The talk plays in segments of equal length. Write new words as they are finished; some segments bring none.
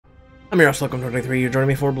I'm your host, Lurk23. You're joining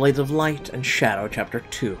me for Blades of Light and Shadow, Chapter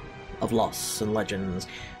 2 of Losts and Legends.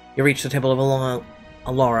 You reach the Temple of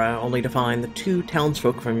Ellara only to find the two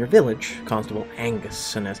townsfolk from your village, Constable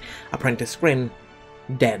Angus and his apprentice Grin,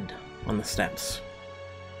 dead on the steps.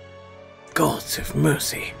 Gods have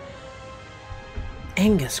mercy.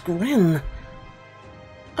 Angus, Grin!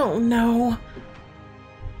 Oh no!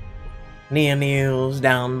 Nia kneels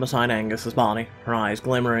down beside Angus's body, her eyes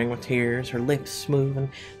glimmering with tears, her lips move in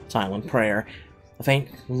silent prayer. A faint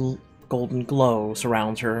golden glow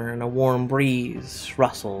surrounds her, and a warm breeze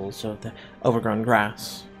rustles of the overgrown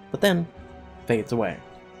grass, but then fades away.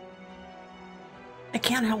 I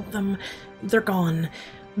can't help them. They're gone,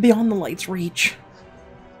 beyond the light's reach.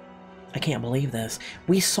 I can't believe this.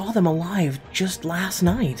 We saw them alive just last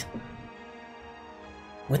night.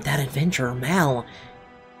 With that adventurer, Mal.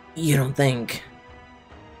 You don't think...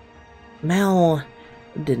 Mal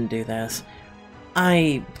didn't do this.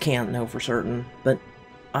 I can't know for certain, but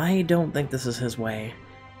I don't think this is his way.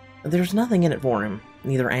 There's nothing in it for him.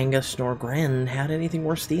 Neither Angus nor Grin had anything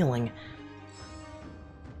worth stealing.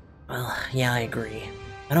 Well, yeah, I agree.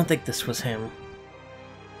 I don't think this was him.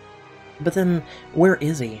 But then, where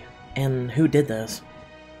is he? And who did this?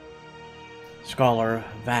 Scholar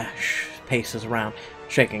Vash paces around,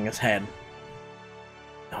 shaking his head.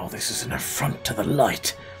 Oh, this is an affront to the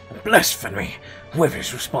light, a blasphemy. Whoever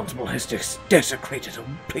is responsible has desecrated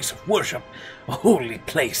a place of worship, a holy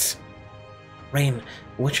place. Rain,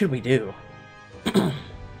 what should we do?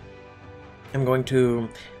 I'm going to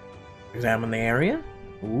examine the area.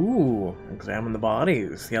 Ooh, examine the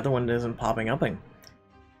bodies. The other one isn't popping up.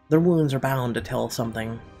 Their wounds are bound to tell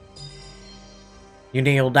something. You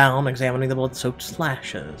kneel down, examining the blood-soaked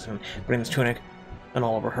slashes and Grin's tunic and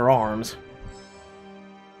all over her arms.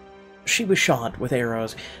 She was shot with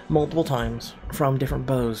arrows multiple times, from different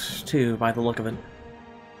bows, too, by the look of it.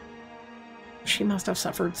 She must have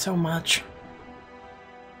suffered so much.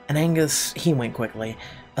 And Angus, he went quickly.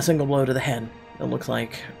 A single blow to the head, it looks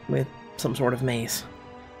like, with some sort of mace.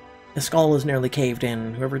 His skull is nearly caved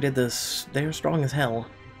in. Whoever did this, they're strong as hell.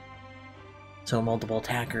 So multiple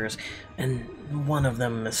attackers, and one of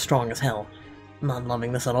them is strong as hell. Not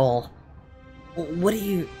loving this at all. What do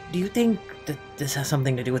you think that this has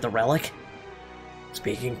something to do with the relic?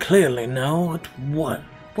 Speaking clearly, no.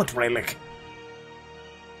 What relic?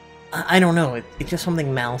 I don't know. It's just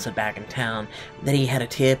something Mal said back in town. That he had a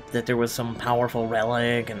tip that there was some powerful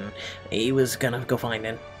relic, and he was gonna go find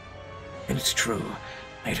it. And it's true.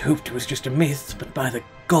 I'd hoped it was just a myth, but by the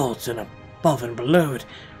gods and above and below it,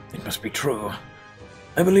 it must be true.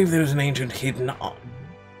 I believe there is an ancient hidden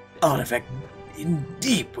artifact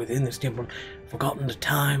deep within this temple, forgotten to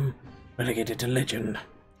time, relegated to legend.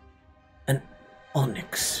 An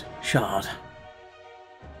onyx shard.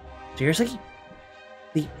 Seriously?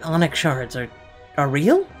 The onyx shards are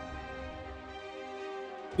real?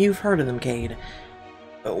 You've heard of them, Cade.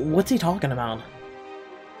 What's he talking about?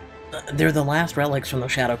 They're the last relics from the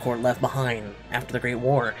Shadow Court left behind after the Great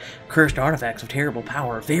War. Cursed artifacts of terrible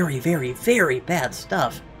power. Very, very, very bad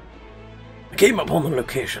stuff. I came upon the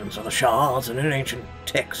locations of the shards in an ancient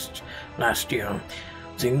text last year.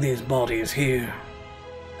 Seeing these bodies here,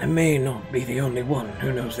 I may not be the only one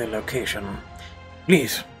who knows their location.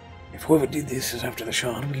 Please, if whoever did this is after the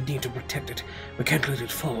shard, we need to protect it. We can't let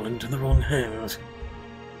it fall into the wrong hands.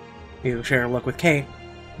 You share a look with Kay,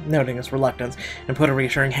 noting his reluctance, and put a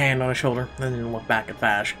reassuring hand on his shoulder, and then look back at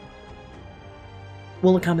Vash.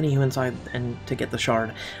 We'll accompany you inside and to get the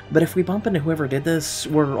shard, but if we bump into whoever did this,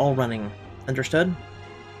 we're all running. Understood?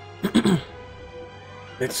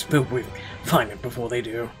 Let's hope we find it before they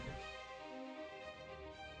do.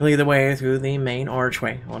 Lead the way through the main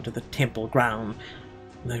archway onto the temple ground,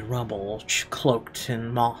 the rubble cloaked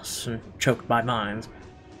in moss and choked by vines.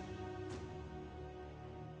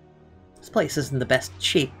 This place isn't the best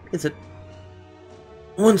shape, is it?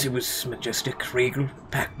 Once it was majestic, regal,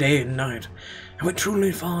 packed day and night. Have we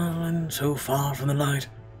truly fallen so far from the light?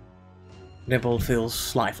 The temple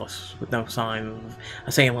feels lifeless, with no sign of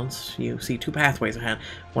assailants. You see two pathways ahead,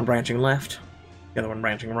 one branching left, the other one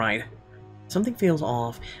branching right. Something feels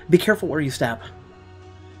off. Be careful where you step.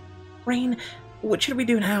 Rain, what should we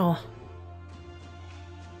do now?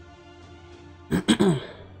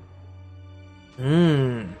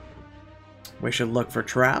 We should look for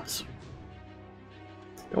traps?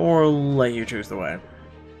 Or let you choose the way.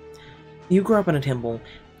 You grew up in a temple.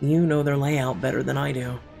 You know their layout better than I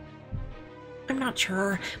do. I'm not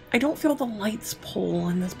sure. I don't feel the light's pull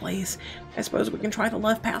in this place. I suppose we can try the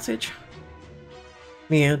left passage.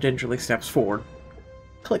 Nia gingerly steps forward.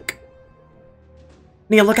 Click.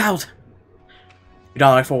 Nia, look out! You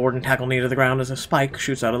dive forward and tackle Nia to the ground as a spike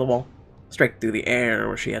shoots out of the wall. straight through the air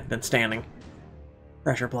where she had been standing.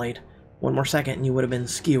 Pressure plate. One more second and you would have been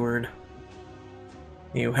skewered.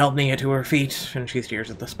 You help Nia to her feet, and she stares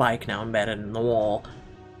at the spike now embedded in the wall.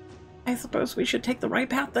 I suppose we should take the right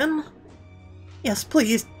path then? Yes,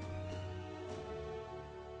 please.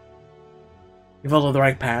 You follow the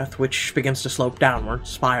right path, which begins to slope downward,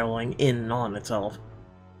 spiraling in on itself.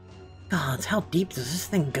 Gods, how deep does this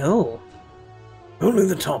thing go? Only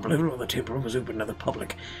the top level of the temple was open to the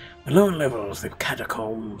public. The lower levels, the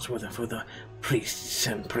catacombs, were for the priests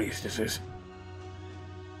and priestesses.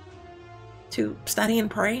 To study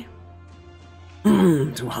and pray?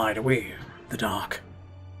 To hide away the dark.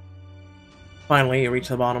 Finally, you reach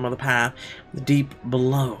the bottom of the path, deep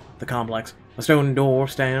below the complex. A stone door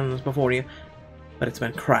stands before you, but it's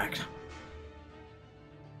been cracked.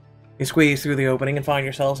 You squeeze through the opening and find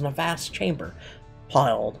yourselves in a vast chamber,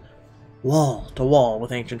 piled wall to wall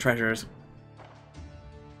with ancient treasures.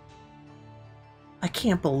 I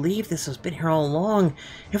can't believe this has been here all along.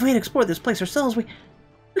 If we had explored this place ourselves, we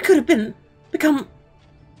could have become...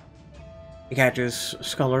 He catches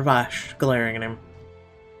Scholar Vash glaring at him.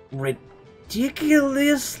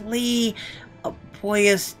 Ridiculously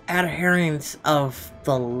pious adherents of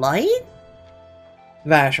the light?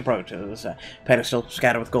 Vash approaches, a pedestal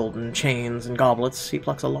scattered with golden chains and goblets. He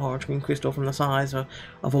plucks a large green crystal from the size of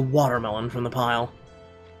a watermelon from the pile.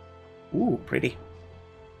 Ooh, pretty.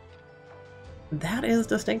 That is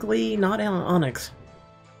distinctly not an onyx.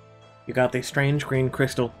 You got the strange green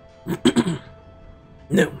crystal.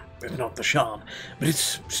 No, it's not the shard, but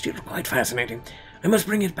it's still quite fascinating. I must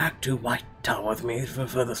bring it back to White Tower with me for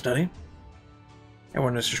further study.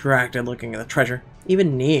 Everyone is distracted looking at the treasure.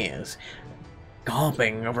 Even Nia's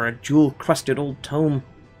gawping over a jewel-crusted old tome.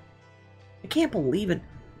 I can't believe it.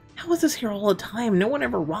 How was this here all the time? No one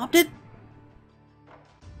ever robbed it?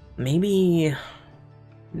 Maybe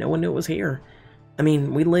no one knew it was here. I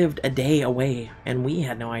mean, we lived a day away, and we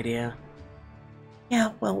had no idea.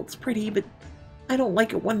 Yeah, well, it's pretty, but I don't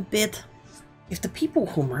like it one bit. If the people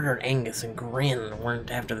who murdered Angus and Grin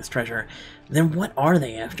weren't after this treasure, then what are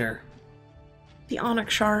they after? The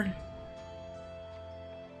onyx shard?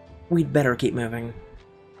 We'd better keep moving.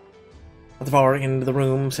 At the far end of the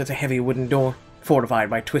room sits a heavy wooden door, fortified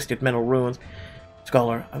by twisted metal ruins.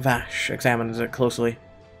 Scholar Vash examines it closely.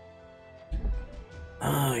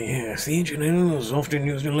 Ah, yes, the ancient aliens often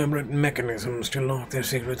used elaborate mechanisms to lock their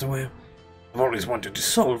secrets away. I've always wanted to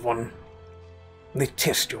solve one. They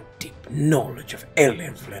test your deep knowledge of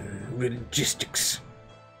elven logistics.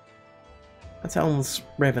 That sounds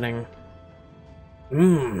riveting.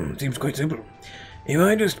 Seems quite simple. If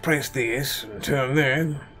I just press this and turn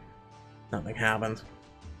there... Nothing happens.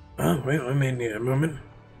 Oh, well, I may need a moment.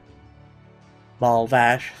 Ball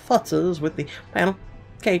Vash futzes with the panel.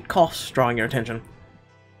 Kate coughs, drawing your attention.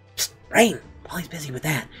 Psst, Rain! While he's busy with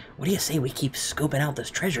that, what do you say we keep scoping out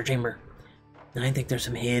this treasure chamber? I think there's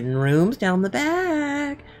some hidden rooms down the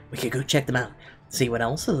back. We could go check them out, see what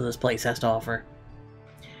else this place has to offer.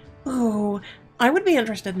 Ooh, I would be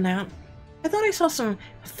interested in that. I thought I saw some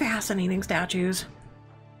fascinating statues.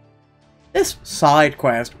 This side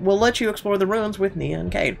quest will let you explore the ruins with Nia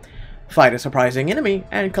and Kate, fight a surprising enemy,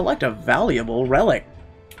 and collect a valuable relic.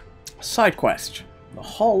 Side quest: the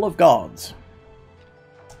Hall of Gods.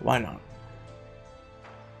 Why not?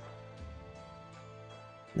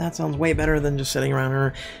 That sounds way better than just sitting around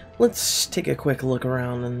her. Let's take a quick look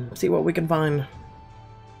around and see what we can find.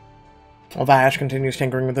 While Vash continues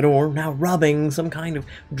tinkering with the door, now rubbing some kind of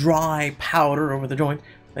dry powder over the joint,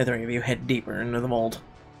 the three of you head deeper into the vault.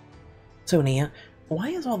 So, Nia, why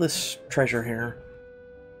is all this treasure here?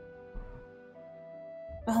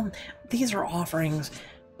 Well, these are offerings.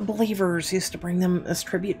 Believers used to bring them as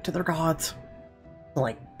tribute to their gods.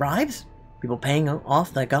 Like bribes? People paying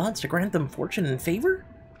off the gods to grant them fortune and favor?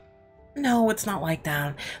 No, it's not like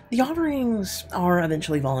that. The offerings are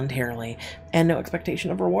eventually voluntarily, and no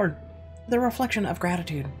expectation of reward. They're a reflection of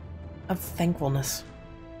gratitude, of thankfulness.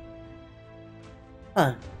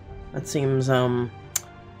 Huh. That seems, yeah,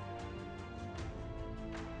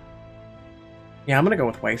 I'm gonna go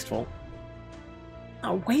with wasteful.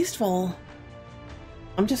 Wasteful?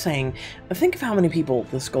 I'm just saying, think of how many people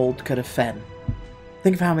this gold could have fed.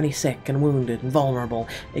 Think of how many sick and wounded and vulnerable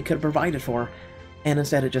it could have provided for, and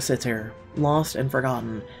instead it just sits here, lost and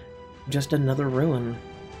forgotten. Just another ruin.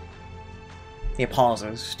 He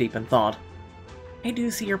pauses, deep in thought. I do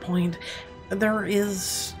see your point. There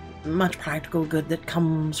is much practical good that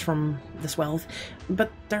comes from this wealth,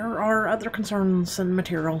 but there are other concerns and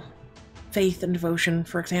material. Faith and devotion,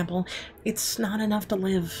 for example. It's not enough to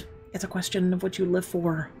live. It's a question of what you live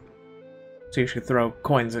for. So you should throw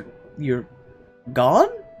coins at your god?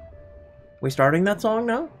 We starting that song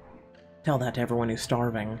now? Tell that to everyone who's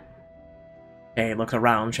starving. Cade looks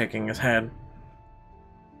around, shaking his head.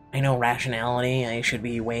 I know rationality, I should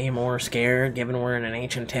be way more scared given we're in an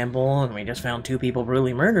ancient temple and we just found 2 people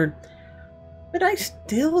brutally murdered. But I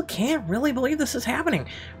still can't really believe this is happening.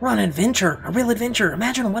 We're on an adventure, a real adventure.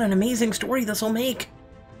 Imagine what an amazing story this will make.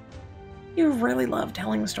 You really love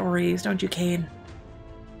telling stories, don't you, Cade?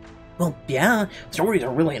 Well, yeah, stories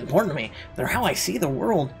are really important to me. They're how I see the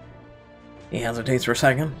world. He hesitates for a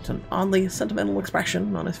second, an oddly sentimental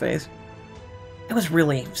expression on his face. I was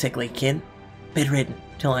really sickly, kid. Bedridden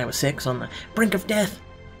till I was 6, on the brink of death.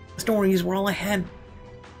 The stories were all I had.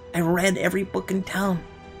 I read every book in town.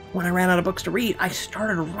 When I ran out of books to read, I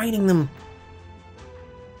started writing them.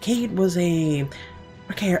 Cade was a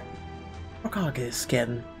precocious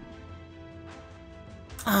kid.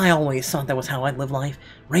 I always thought that was how I'd live life.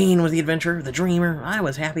 Rain was the adventurer, the dreamer. I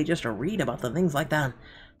was happy just to read about the things like that.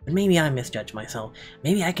 But maybe I misjudged myself.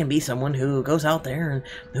 Maybe I can be someone who goes out there and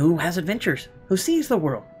who has adventures, who sees the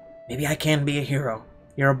world. Maybe I can be a hero.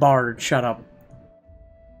 You're a bard, shut up.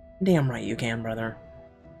 Damn right you can, brother.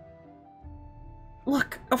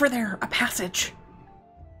 Look, over there, a passage.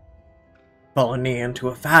 Followed me into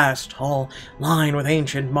a vast hall lined with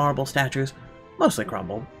ancient marble statues, mostly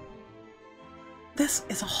crumbled. This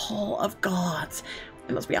is a hall of gods.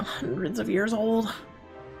 It must be hundreds of years old.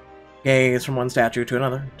 Gaze from one statue to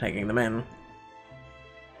another, taking them in.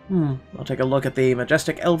 I'll take a look at the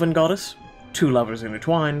majestic elven goddess. 2 lovers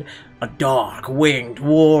intertwined. A dark, winged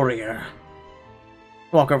warrior.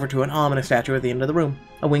 Walk over to an ominous statue at the end of the room.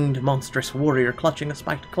 A winged, monstrous warrior clutching a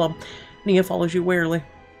spiked club. Nia follows you warily.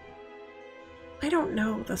 I don't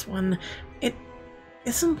know this one. It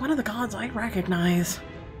isn't one of the gods I recognize.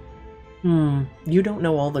 You don't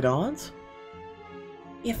know all the gods?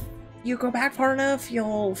 If you go back far enough,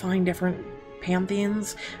 you'll find different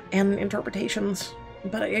pantheons and interpretations,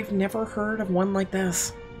 but I've never heard of one like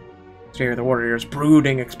this. Stare at the warrior's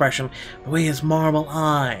brooding expression, the way his marble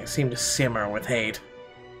eyes seem to simmer with hate.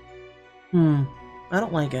 I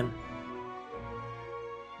don't like it.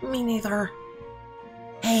 Me neither.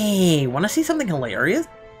 Hey, wanna see something hilarious?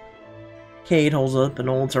 Cade holds up an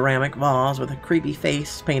old ceramic vase with a creepy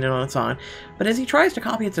face painted on its side, but as he tries to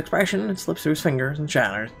copy its expression, it slips through his fingers and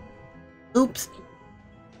shatters. Oops.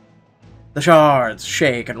 The shards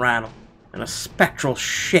shake and rattle, and a spectral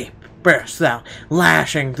shape bursts out,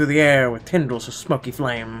 lashing through the air with tendrils of smoky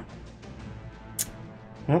flame.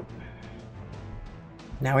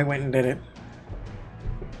 Now he went and did it.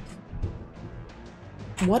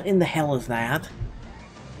 What in the hell is that?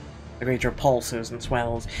 The creature pulses and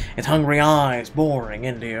swells, its hungry eyes boring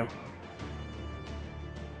into you.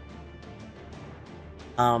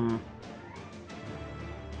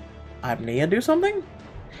 Have Nia do something?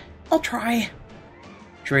 I'll try.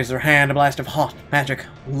 She raises her hand, a blast of hot, magic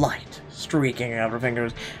light streaking out of her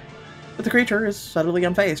fingers, but the creature is subtly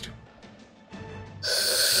unfazed.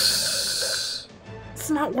 It's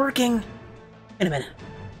not working. Wait a minute.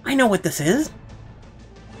 I know what this is.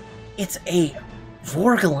 It's a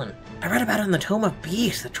Vorgelin. I read about it in the Tome of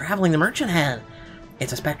Beasts that Traveling the Merchant had.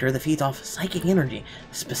 It's a specter that feeds off psychic energy,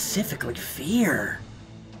 specifically fear.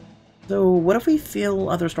 So what if we feel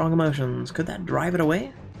other strong emotions? Could that drive it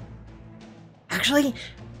away? Actually,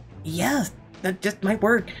 yes, that just might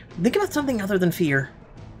work. Think about something other than fear.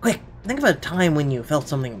 Quick, think of a time when you felt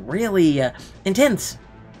something really intense.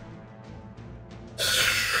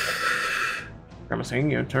 Grimacing,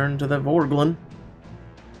 you turn to the Vorgelin.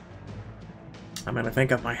 I'm gonna think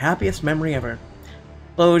of my happiest memory ever.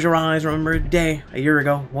 Close your eyes, remember a day, a year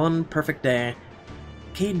ago, one perfect day.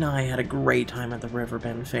 Cade and I had a great time at the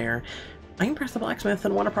Riverbend Fair. I impressed the blacksmith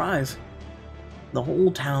and won a prize. The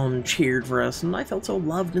whole town cheered for us, and I felt so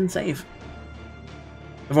loved and safe.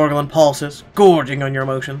 The Vorgelin pulses, gorging on your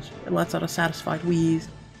emotions. It lets out a satisfied wheeze.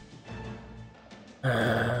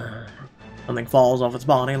 Something falls off its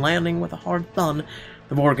body, landing with a hard thud.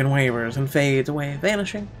 The Vorgelin wavers and fades away,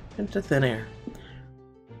 vanishing into thin air.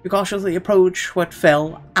 You cautiously approach what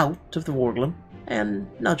fell out of the Vorgelin and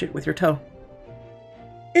nudge it with your toe.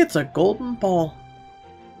 It's a golden ball.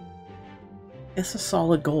 It's a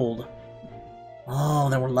solid gold. Oh,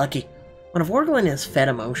 then we're lucky. When a Vorgelin is fed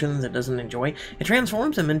emotions it doesn't enjoy, it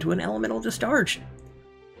transforms them into an elemental discharge.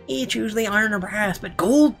 It's usually iron or brass, but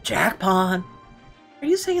gold, jackpot. Are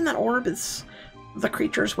you saying that orb is the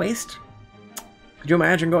creature's waste? Could you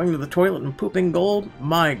imagine going to the toilet and pooping gold?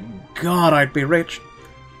 My god, I'd be rich.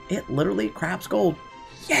 It literally craps gold.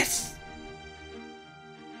 Yes!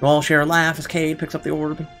 You all share a laugh as Cade picks up the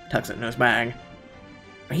orb and tucks it in his bag.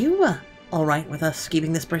 Are you, alright with us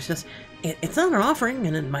keeping this precious? It's not an offering,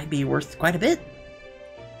 and it might be worth quite a bit.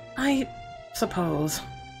 I Suppose.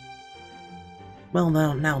 Well,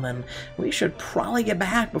 now then, we should probably get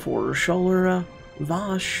back before Scholar,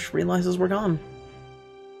 Vosh realizes we're gone.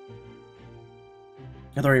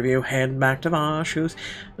 The three of you head back to Vosh, who's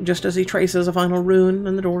just as he traces a final rune,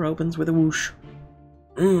 and the door opens with a whoosh.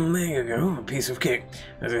 There you go, a piece of cake.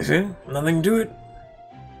 As I said, nothing to it.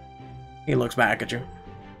 He looks back at you.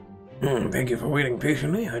 Thank you for waiting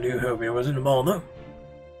patiently. I do hope it wasn't a bother.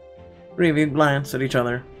 Three of you glance at each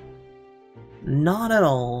other. Not at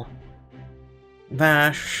all.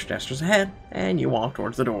 Vash gestures ahead, and you walk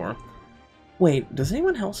towards the door. Wait, does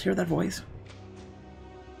anyone else hear that voice?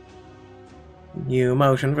 You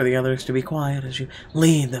motion for the others to be quiet as you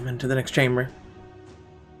lead them into the next chamber.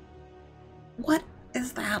 What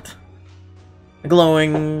is that? A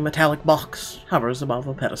glowing metallic box hovers above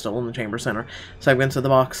a pedestal in the chamber center. Segments of the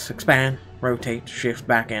box expand, rotate, shift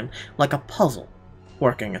back in, like a puzzle,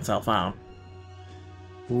 working itself out.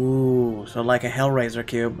 Ooh, so like a Hellraiser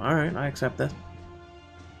cube. Alright, I accept this.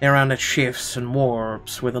 Around it shifts and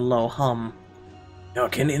warps with a low hum.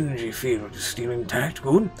 Arcane energy field still intact,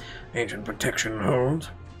 good. Ancient protection holds.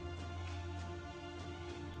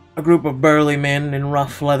 A group of burly men in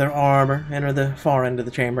rough leather armor enter the far end of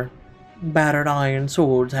the chamber, battered iron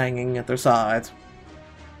swords hanging at their sides.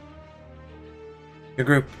 Your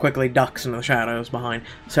group quickly ducks into the shadows behind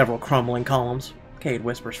several crumbling columns. Cade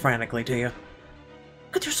whispers frantically to you.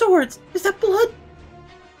 Look at your swords! Is that blood?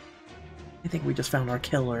 I think we just found our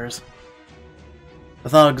killers. The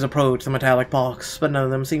thugs approach the metallic box, but none of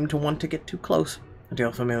them seem to want to get too close, until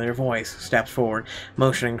a familiar voice steps forward,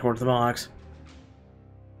 motioning towards the box.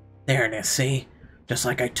 There it is, see? Just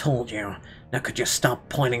like I told you. Now could you stop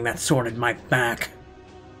pointing that sword at my back?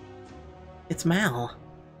 It's Mal.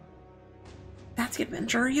 That's the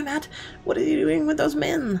adventurer you met? What are you doing with those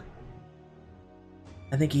men?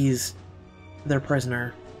 I think he's their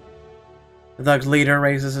prisoner. The thug's leader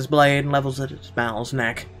raises his blade and levels it at Mal's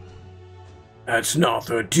neck. That's not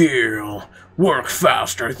the deal. Work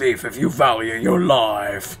faster, thief, if you value your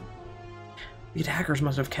life. The attackers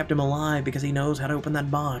must have kept him alive because he knows how to open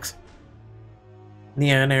that box.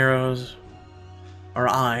 Nia narrows our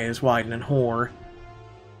eyes widen in horror.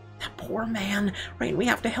 That poor man. Right, we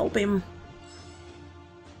have to help him.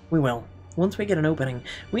 We will. Once we get an opening,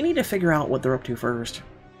 we need to figure out what they're up to first.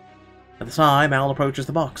 At the side, Mal approaches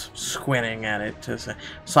the box, squinting at it as it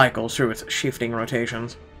cycles through its shifting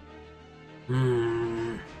rotations.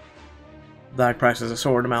 Thug presses a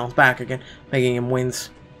sword to Mal's back again, making him wince.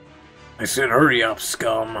 I said hurry up,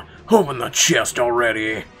 scum. Open the chest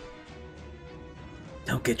already.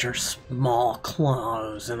 Don't get your small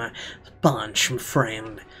claws in a bunch,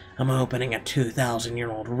 friend. I'm opening a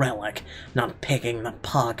 2,000-year-old relic, not picking the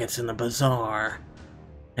pockets in the bazaar.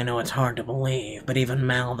 I know it's hard to believe, but even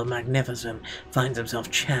Mal the Magnificent finds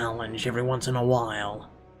himself challenged every once in a while.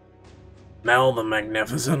 Mal the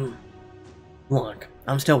Magnificent? Look,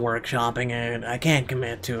 I'm still workshopping it. I can't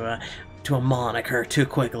commit to a moniker too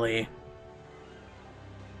quickly.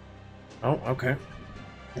 Oh, okay.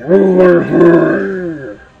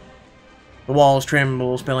 The walls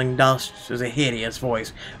tremble, spilling dust as a hideous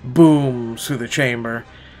voice booms through the chamber.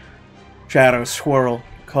 Shadows swirl,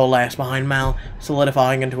 coalesce behind Mal,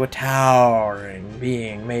 solidifying into a towering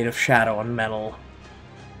being made of shadow and metal.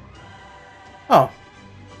 Oh.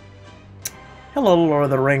 Hello, Lord of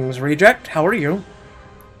the Rings reject. How are you?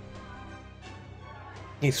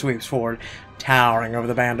 He sweeps forward, towering over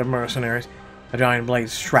the band of mercenaries. A giant blade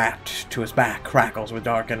strapped to his back crackles with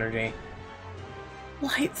dark energy.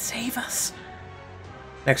 Light, save us.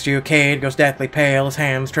 Next to you, Cade goes deathly pale, his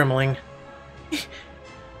hands trembling.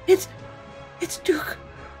 It's Duke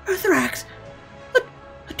Arthrax.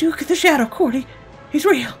 A Duke of the Shadow Court. He's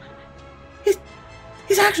real.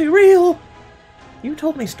 He's actually real. You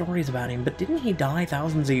told me stories about him, but didn't he die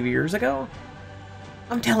thousands of years ago?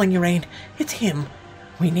 I'm telling you, Rain, it's him.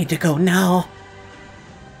 We need to go now.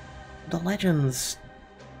 The legends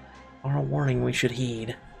are a warning we should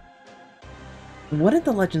heed. What did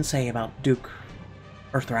the legend say about Duke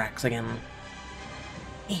Arthrax again?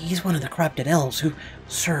 He's one of the corrupted elves who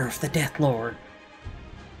serve the Death Lord.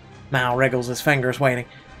 Mal wriggles his fingers, waiting.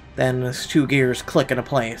 Then his two gears click into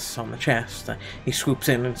place on the chest. He swoops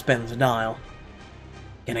in and spins a dial.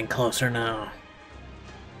 Getting closer now.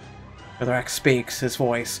 Arthrax speaks, his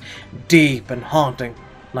voice deep and haunting,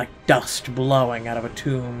 like dust blowing out of a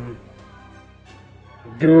tomb.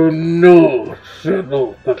 Do not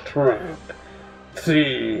settle the trap,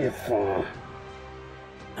 thief.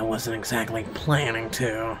 I wasn't exactly planning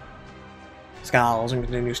to. Scowls and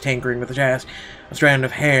continues tinkering with the chest, a strand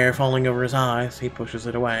of hair falling over his eyes. He pushes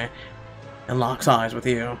it away and locks eyes with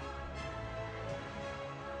you.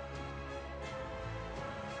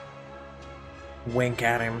 Wink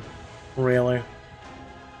at him. Really?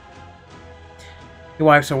 He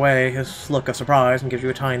wipes away his look of surprise and gives you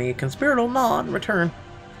a tiny, conspiratorial nod in return.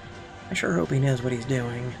 I sure hope he knows what he's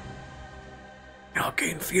doing.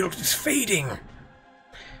 Arcane field is fading.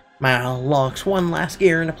 Mal locks one last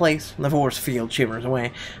gear into place, and the force field shimmers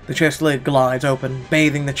away. The chest lid glides open,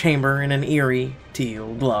 bathing the chamber in an eerie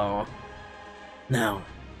teal glow. Now,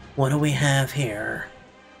 what do we have here?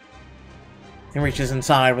 He reaches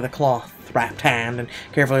inside with a cloth-wrapped hand and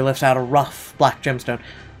carefully lifts out a rough black gemstone.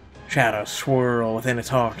 Shadows swirl within its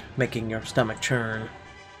heart, making your stomach churn.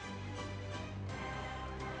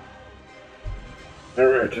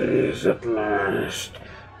 There it is at last.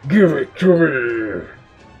 Give it to me.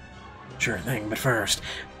 Sure thing, but first,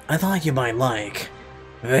 I thought you might like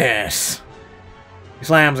this. He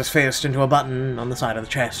slams his fist into a button on the side of the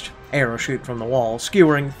chest. Arrows shoot from the wall,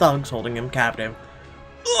 skewering thugs holding him captive.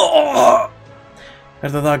 Ugh!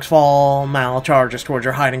 As the thugs fall, Mal charges towards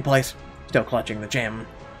your hiding place, still clutching the gem.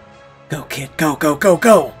 Go, kid, go, go, go,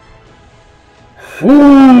 go!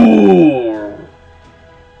 Fool!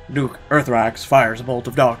 Duke Earthrax fires a bolt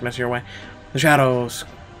of darkness your way. The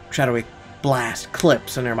shadowy blast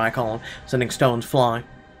clips a nearby column, sending stones flying.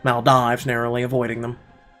 Mal dives, narrowly avoiding them.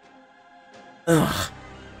 Ugh.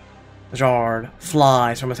 The shard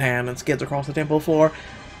flies from his hand and skids across the temple floor,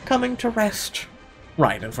 coming to rest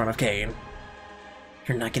right in front of Cade.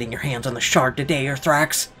 You're not getting your hands on the shard today,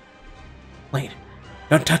 Earthrax. Wait,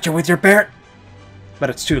 don't touch it with your bare... But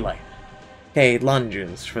it's too late. Cade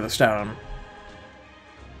lunges for the stone.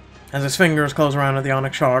 As his fingers close around it, the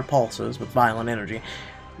onyx shard pulses with violent energy.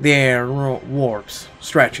 The air warps,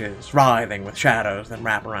 stretches, writhing with shadows that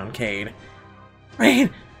wrap around Cade. Rain!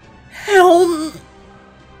 Helm!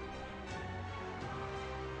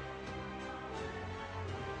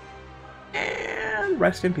 And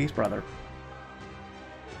rest in peace, brother.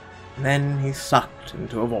 And then he's sucked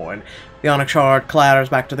into a void. The onyx shard clatters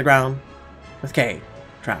back to the ground, with Cade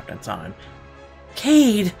trapped inside.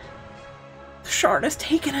 Cade! The shard has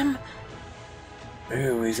taken him!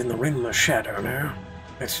 Oh, he's in the rim of shadow now.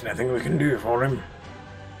 There's nothing we can do for him.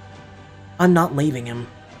 I'm not leaving him.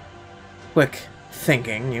 Quick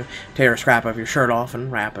thinking, you tear a scrap of your shirt off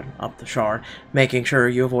and wrap it up the shard, making sure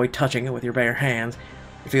you avoid touching it with your bare hands.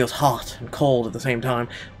 It feels hot and cold at the same time,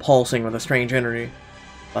 pulsing with a strange energy.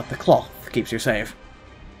 But the cloth keeps you safe.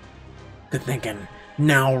 Good thinking.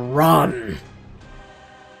 Now run!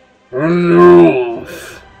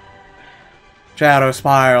 Enough! Shadows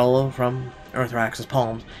spiral from Earthrax's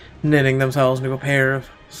palms, knitting themselves into a pair of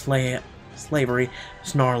slavery,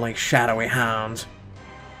 snarling, shadowy hounds.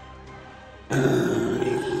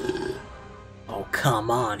 Oh, come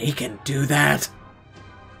on, he can do that!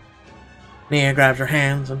 Nia grabs your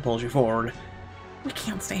hands and pulls you forward. We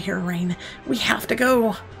can't stay here, Rain. We have to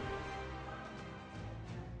go!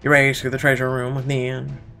 You race through the treasure room with Nia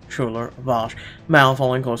and Schuler, Vosh, Mal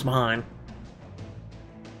following close behind.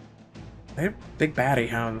 They're big baddie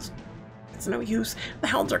hounds. It's no use. The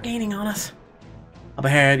hounds are gaining on us. Up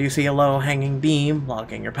ahead, you see a low-hanging beam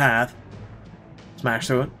blocking your path. Smash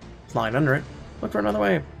through it. Slide under it. Look for another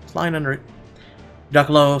way. Slide under it. Duck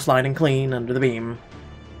low, sliding clean under the beam.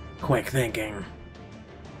 Quick thinking.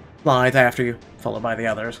 Slides after you, followed by the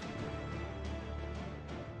others.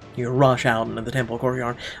 You rush out into the temple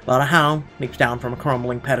courtyard, but a hound leaps down from a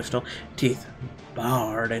crumbling pedestal, teeth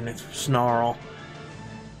barred in its snarl.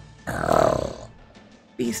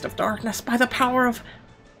 Beast of darkness, by the power of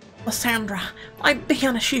Lysandra, I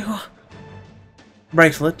banish you!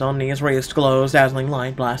 Bracelet on Nia's wrist glows, dazzling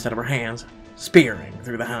light blasts out of her hands, spearing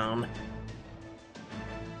through the hound.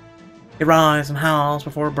 It writhes and howls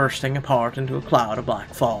before bursting apart into a cloud of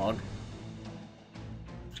black fog.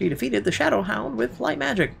 She defeated the Shadow Hound with light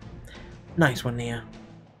magic. Nice one, Nia.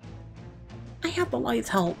 I had the light's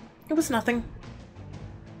help. It was nothing.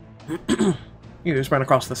 You sprint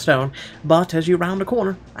across the stone, but as you round a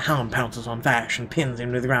corner, a hound pounces on Vash and pins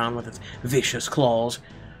him to the ground with its vicious claws.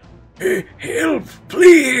 Help,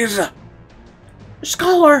 please!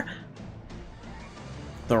 Scholar!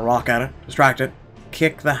 Throw a rock at it, distract it,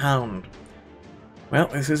 kick the hound. Well,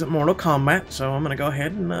 this isn't Mortal Kombat, so I'm gonna go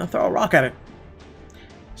ahead and throw a rock at it.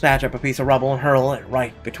 Snatch up a piece of rubble and hurl it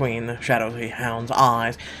right between the shadowy hound's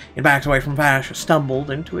eyes. It backs away from Vash, stumbled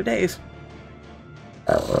into a daze.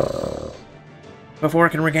 Before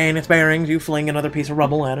it can regain its bearings, you fling another piece of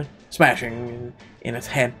rubble at it, smashing in its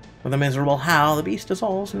head. With a miserable howl, the beast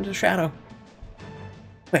dissolves into shadow.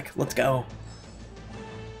 Quick, let's go.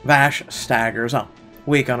 Vash staggers up,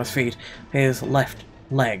 weak on his feet, his left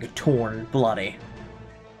leg torn bloody.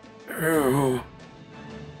 Oh.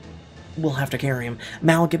 We'll have to carry him.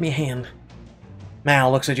 Mal, give me a hand.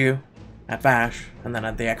 Mal looks at you, at Vash, and then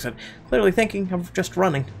at the exit, clearly thinking of just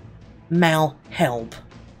running. Mal, help.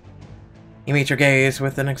 You meet your gaze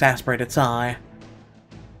with an exasperated sigh.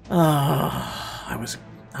 I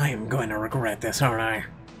am going to regret this, aren't I?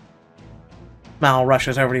 Mal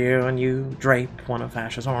rushes over to you, and you drape one of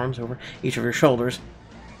Vash's arms over each of your shoulders.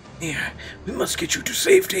 Yeah, we must get you to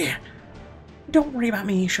safety. Don't worry about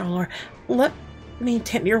me, Sholar. Let me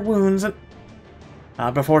tend to your wounds and...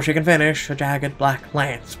 before she can finish, a jagged black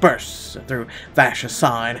lance bursts through Vash's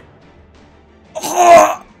side.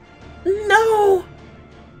 Oh! No!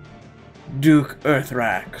 Duke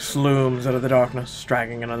Earthrax looms out of the darkness,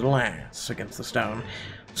 dragging another lance against the stone.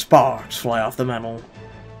 Sparks fly off the metal.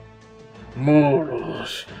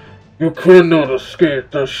 Mortals, you cannot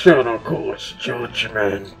escape the Shadow Court's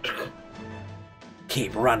judgment.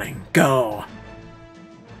 Keep running. Go!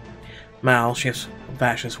 Mal shifts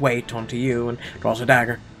Vash's weight onto you and draws a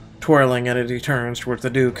dagger, twirling it as he turns towards the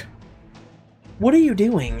Duke. What are you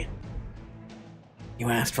doing? You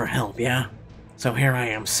asked for help, yeah? So here I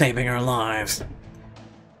am, saving our lives.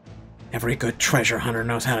 Every good treasure hunter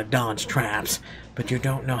knows how to dodge traps, but you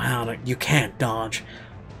don't know how to... You can't dodge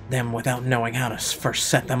them without knowing how to first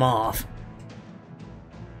set them off.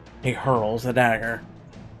 He hurls the dagger.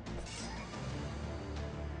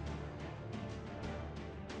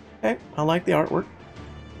 Okay, I like the artwork.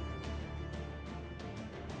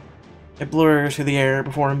 It blurs through the air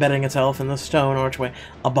before embedding itself in the stone archway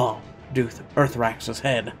above Earthrax's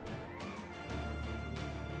head.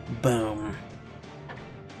 Boom.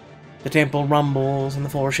 The temple rumbles and the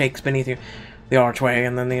floor shakes beneath you, the archway,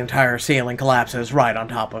 and then the entire ceiling collapses right on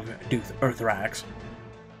top of Earthrax.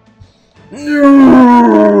 No!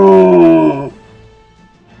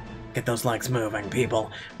 Get those legs moving,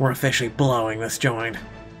 people. We're officially blowing this joint.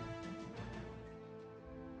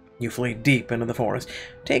 You flee deep into the forest,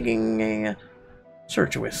 taking a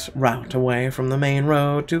circuitous route away from the main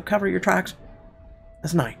road to cover your tracks.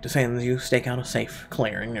 As night descends, you stake out a safe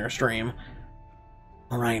clearing near a stream.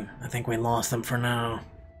 Alright, I think we lost them for now.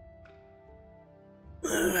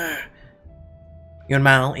 You and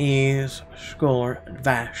Mal ease Scholar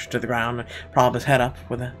Vash to the ground and prop his head up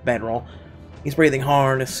with a bedroll. He's breathing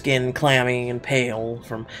hard, his skin clammy and pale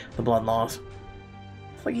from the blood loss.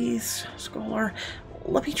 Please, Scholar,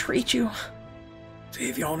 let me treat you.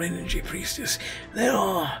 Save your energy, priestess.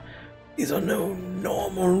 These are no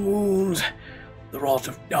normal wounds. The rot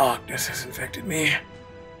of darkness has infected me.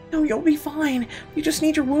 No, you'll be fine. You just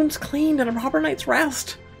need your wounds cleaned and a proper night's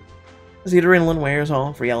rest. As the adrenaline wears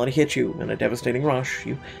off, reality hits you in a devastating rush.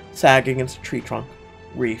 You sag against a tree trunk,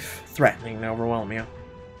 reef threatening to overwhelm you.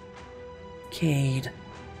 Cade.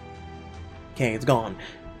 Cade's gone.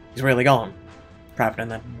 He's really gone. Trapped in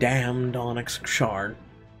that damned onyx shard.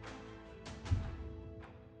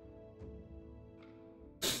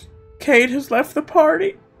 Cade has left the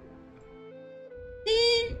party.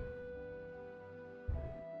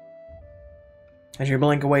 As you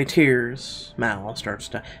blink away tears, Mal starts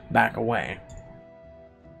to back away.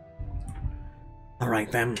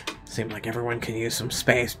 Alright then, seems like everyone can use some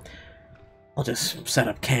space. I'll just set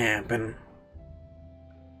up camp and...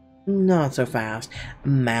 Not so fast.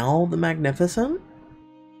 Mal the Magnificent?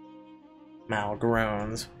 Mal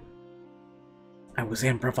groans. I was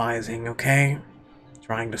improvising, okay?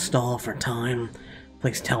 Trying to stall for time.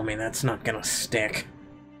 Please tell me that's not gonna stick.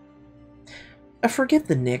 Forget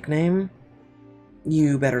the nickname.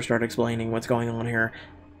 You better start explaining what's going on here.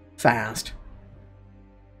 Fast.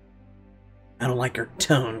 I don't like your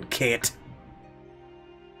tone, Kit.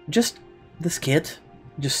 This Kit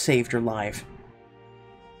just saved your life.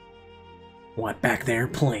 What, back there?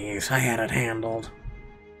 Please, I had it handled.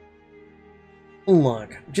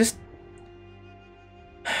 Look, just...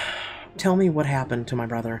 tell me what happened to my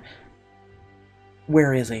brother.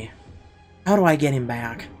 Where is he? How do I get him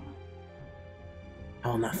back?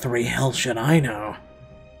 How in the three hells should I know?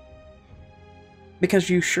 Because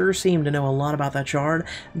you sure seem to know a lot about that shard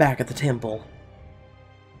back at the temple.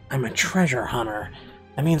 I'm a treasure hunter.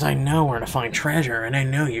 That means I know where to find treasure, and I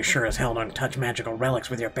know you sure as hell don't touch magical relics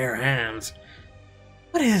with your bare hands.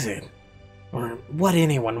 What is it? Or what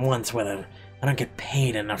anyone wants with it? I don't get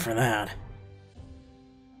paid enough for that.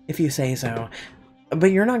 If you say so.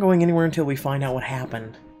 But you're not going anywhere until we find out what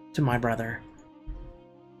happened to my brother.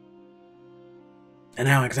 And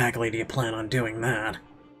how exactly do you plan on doing that?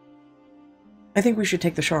 I think we should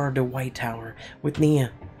take the shard to White Tower with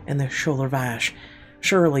Nia and the Sholar Vash.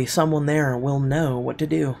 Surely someone there will know what to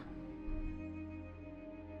do.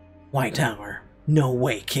 White Tower? No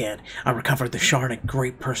way, kid. I recovered the shard at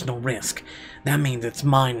great personal risk. That means it's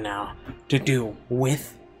mine now, to do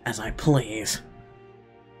with as I please.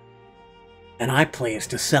 and I please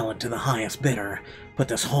to sell it to the highest bidder. Put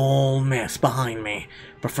this whole mess behind me,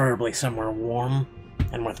 preferably somewhere warm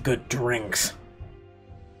and with good drinks.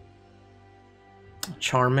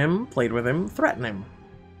 Charm him, plead with him, threaten him.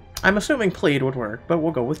 I'm assuming plead would work, but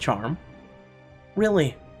we'll go with charm.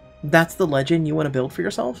 Really? That's the legend you want to build for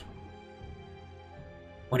yourself?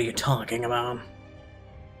 What are you talking about?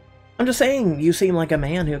 I'm just saying, you seem like a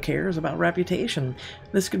man who cares about reputation.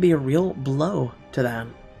 This could be a real blow to that.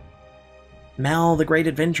 Mal, the great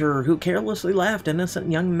adventurer who carelessly left an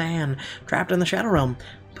innocent young man trapped in the Shadow Realm,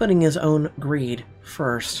 putting his own greed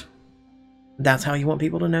first. That's how you want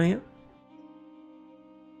people to know you?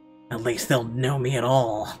 At least they'll know me at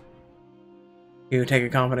all. You take a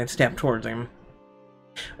confident step towards him.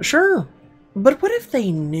 Sure, but what if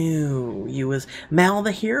they knew you as Mal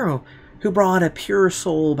the hero who brought a pure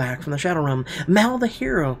soul back from the Shadow Realm? Mal the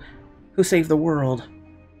hero who saved the world.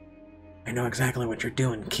 I know exactly what you're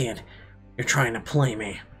doing, kid. You're trying to play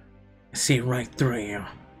me. I see right through you.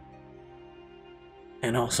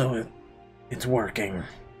 And also, it's working.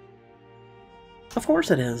 Of course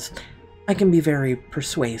it is. I can be very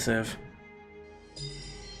persuasive.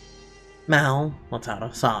 Mal lets out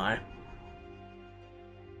a sigh.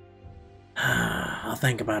 I'll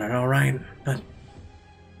think about it, alright? But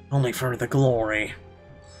only for the glory.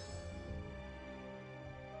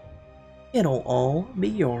 It'll all be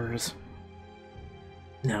yours.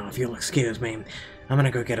 Now, if you'll excuse me, I'm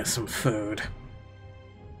gonna go get us some food.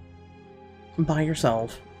 By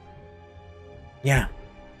yourself? Yeah,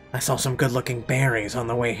 I saw some good-looking berries on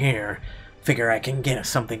the way here. Figure I can get us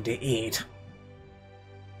something to eat.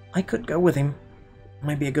 I could go with him.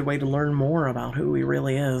 Might be a good way to learn more about who he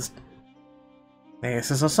really is.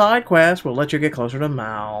 This is a side quest. We'll let you get closer to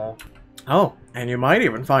Mal. Oh, and you might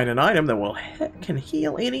even find an item that can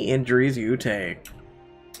heal any injuries you take.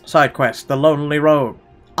 Side quest, the Lonely Road.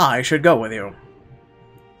 I should go with you.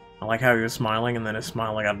 I like how he was smiling and then his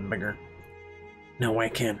smile got bigger. No way,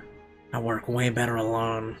 kid. I work way better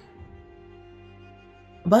alone.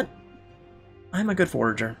 But I'm a good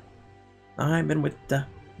forager. I've been with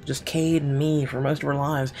just Cade and me for most of our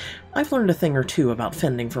lives. I've learned a thing or two about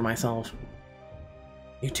fending for myself.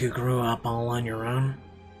 You two grew up all on your own?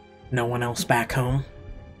 No one else back home?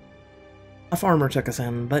 A farmer took us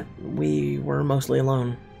in, but we were mostly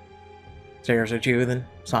alone. Stares at you, then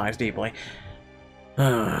sighs deeply.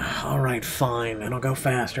 Alright, fine. It'll go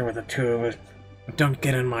faster with the two of us. But don't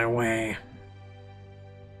get in my way.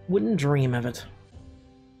 Wouldn't dream of it.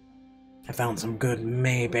 I found some good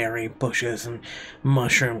mayberry bushes and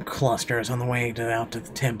mushroom clusters on the way out to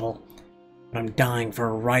the temple. But I'm dying for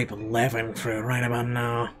a ripe levin fruit right about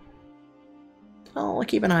now. I'll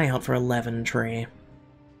keep an eye out for a levin tree.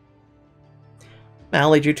 Mal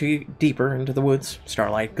leads you deeper into the woods.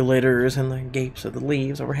 Starlight glitters in the gapes of the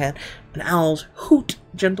leaves overhead, and owls hoot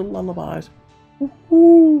gentle lullabies.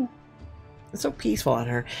 Woo-hoo! It's so peaceful out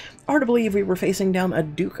here. Hard to believe we were facing down a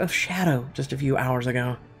Duke of Shadow just a few hours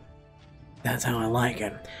ago. That's how I like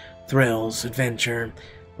it. Thrills, adventure,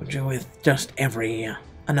 with just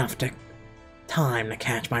enough time to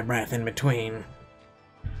catch my breath in between.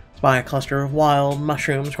 Spy a cluster of wild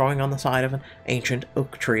mushrooms growing on the side of an ancient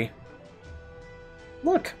oak tree.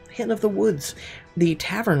 Look, hint of the woods. The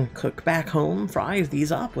tavern cook back home fries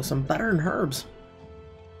these up with some butter and herbs.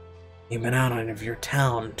 You've been out of your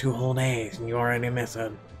town 2 whole days and you already miss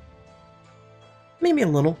it. Maybe a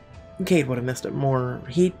little. Cade would have missed it more.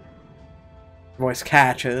 Your voice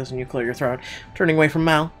catches and you clear your throat. Turning away from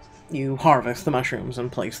Mal, you harvest the mushrooms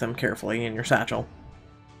and place them carefully in your satchel.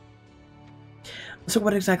 So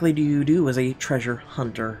what exactly do you do as a treasure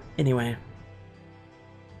hunter, anyway?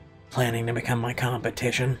 Planning to become my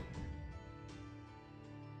competition?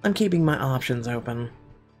 I'm keeping my options open.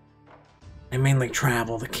 I mainly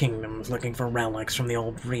travel the kingdoms looking for relics from the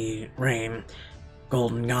old reign.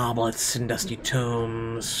 Golden goblets and dusty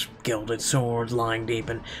tombs, gilded swords lying deep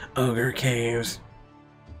in ogre caves.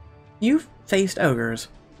 You've faced ogres.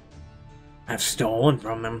 I've stolen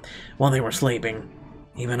from them while they were sleeping.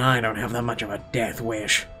 Even I don't have that much of a death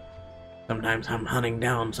wish. Sometimes I'm hunting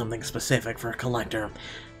down something specific for a collector,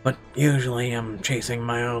 but usually I'm chasing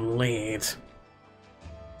my own leads.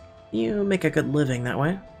 You make a good living that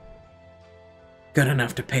way. Good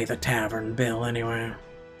enough to pay the tavern bill anyway.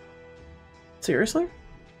 Seriously?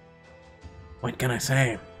 What can I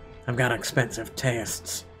say? I've got expensive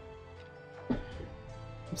tastes.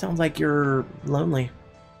 Sounds like you're lonely.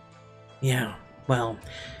 Yeah, well,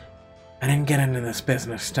 I didn't get into this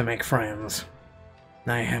business to make friends.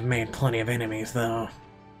 I have made plenty of enemies, though.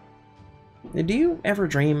 Do you ever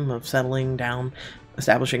dream of settling down,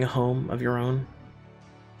 establishing a home of your own?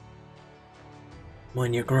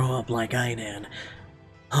 When you grow up like I did,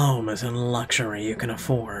 home is a luxury you can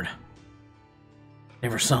afford.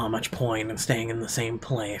 Never saw much point in staying in the same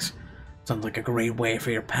place. Sounds like a great way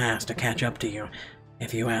for your past to catch up to you,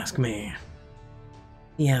 if you ask me.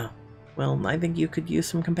 Yeah, well, I think you could use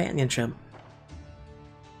some companionship.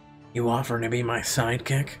 You offer to be my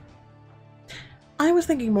sidekick? I was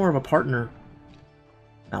thinking more of a partner.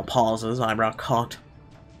 Mal pauses, eyebrow cocked.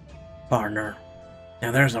 Partner.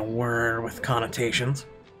 Now there's a word with connotations.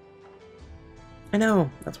 I know,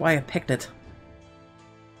 that's why I picked it.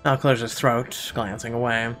 Mal clears his throat, glancing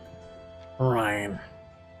away. Right.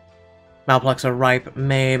 Mal plucks a ripe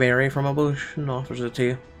mayberry from a bush and offers it to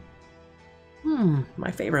you.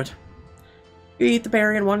 My favorite. You eat the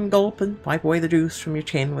berry in one gulp and wipe away the juice from your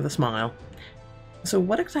chin with a smile. So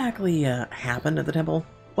what exactly happened at the temple?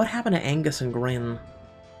 What happened to Angus and Grin?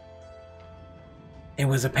 It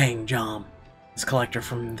was a paying job. This collector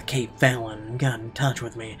from the Cape Fallon got in touch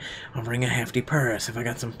with me, offering a hefty purse if I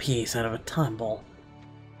got some peace out of a temple.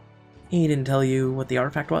 He didn't tell you what the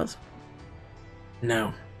artifact was?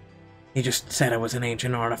 No. He just said it was an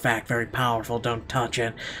ancient artifact, very powerful, don't touch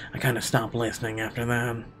it. I kind of stopped listening after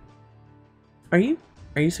that. Are you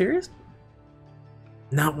serious?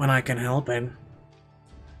 Not when I can help it.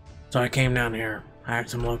 So I came down here, hired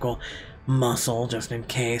some local muscle just in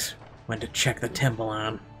case, went to check the temple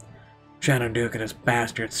out. Shadow Duke and his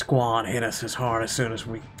bastard squad hit us as hard as soon as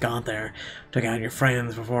we got there, took out your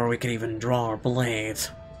friends before we could even draw our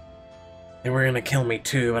blades. They were gonna kill me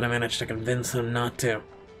too, but I managed to convince them not to,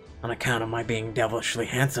 on account of my being devilishly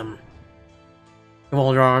handsome. You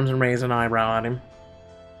fold your arms and raise an eyebrow at him.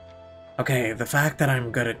 Okay, the fact that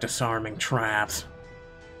I'm good at disarming traps.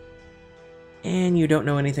 And you don't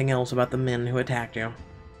know anything else about the men who attacked you.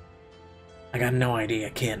 I got no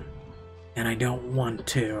idea, kid. And I don't want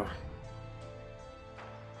to.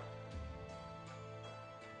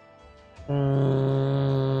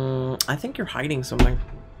 I think you're hiding something.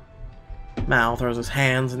 Mal throws his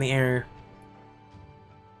hands in the air.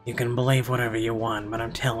 You can believe whatever you want, but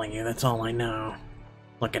I'm telling you, that's all I know.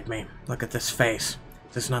 Look at me. Look at this face.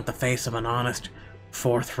 Is this not the face of an honest,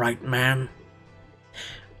 forthright man?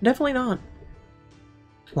 Definitely not.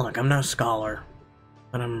 Look, I'm no scholar,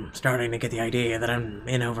 but I'm starting to get the idea that I'm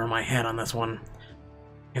in over my head on this one.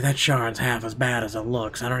 If that shard's half as bad as it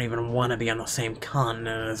looks, I don't even want to be on the same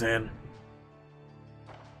continent as it.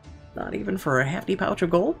 Not even for a hefty pouch of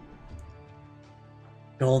gold?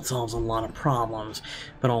 Gold solves a lot of problems,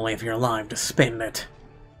 but only if you're alive to spend it.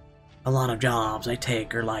 A lot of jobs I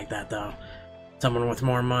take are like that, though. Someone with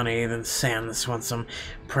more money than sense wants some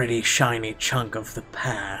pretty shiny chunk of the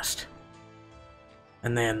past.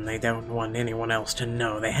 And then they don't want anyone else to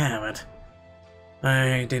know they have it.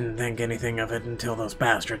 I didn't think anything of it until those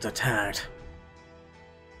bastards attacked.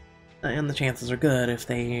 And the chances are good, if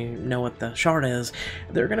they know what the shard is,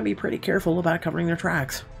 they're going to be pretty careful about covering their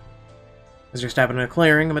tracks. As you step into a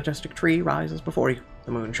clearing, a majestic tree rises before you.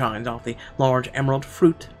 The moon shines off the large emerald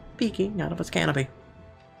fruit peeking out of its canopy.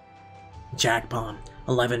 Jackpot,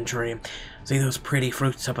 11 tree. See those pretty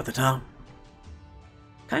fruits up at the top?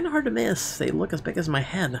 Kinda hard to miss, they look as big as my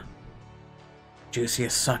head.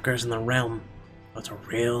 Juiciest suckers in the realm. It's a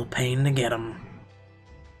real pain to get 'em.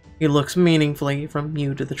 He looks meaningfully from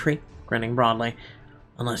you to the tree, grinning broadly.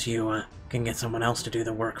 Unless you can get someone else to do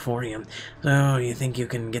the work for you. So, you think you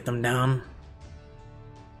can get them down?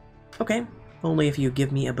 Okay, only if you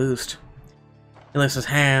give me a boost. He lifts his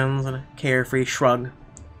hands in a carefree shrug.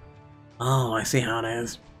 Oh, I see how it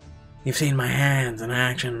is. You've seen my hands in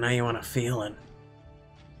action, now you want to feel it.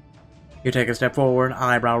 You take a step forward,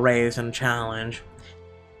 eyebrow raised in challenge.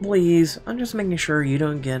 Please, I'm just making sure you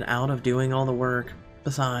don't get out of doing all the work.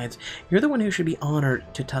 Besides, you're the one who should be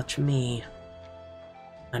honored to touch me.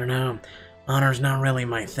 I don't know. Honor's not really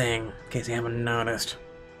my thing, in case you haven't noticed.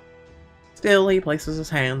 Still, he places his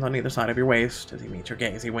hands on either side of your waist. As he meets your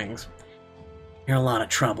gaze, he winks. You're a lot of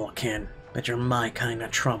trouble, kid, but you're my kind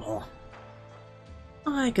of trouble.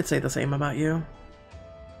 I could say the same about you.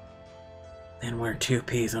 Then we're two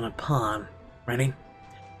peas in a pod. Ready?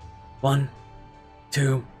 1,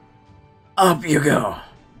 2, up you go!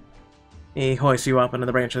 He hoists you up into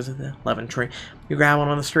the branches of the 11 tree. You grab one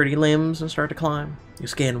of the sturdy limbs and start to climb. Your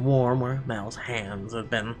skin warm where Mal's hands have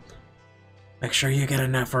been. Make sure you get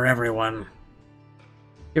enough for everyone.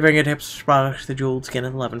 Your fingertips brush the jeweled skin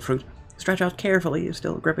of the 11 fruit. Stretch out carefully,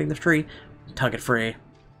 still gripping the tree. Tug it free.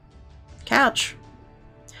 Catch!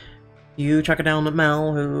 You chuck it down at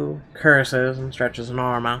Mal, who curses and stretches an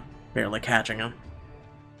arm out, barely catching him.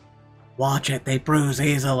 Watch it, they bruise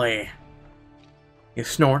easily. You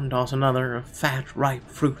snort and toss another fat, ripe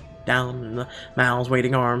fruit down in the Mal's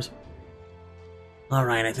waiting arms.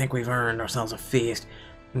 Alright, I think we've earned ourselves a feast.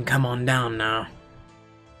 And come on down now.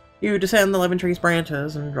 You descend the Levin Tree's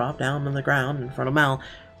branches and drop down on the ground in front of Mal,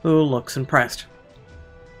 who looks impressed.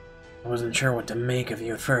 I wasn't sure what to make of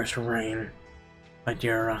you at first, Rain, but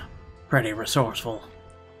you're pretty resourceful.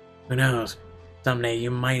 Who knows, someday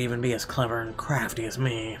you might even be as clever and crafty as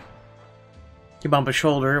me. You bump a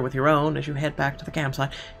shoulder with your own as you head back to the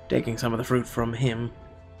campsite, taking some of the fruit from him.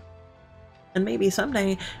 And maybe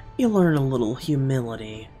someday you'll learn a little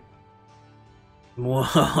humility.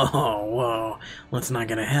 Whoa, let's not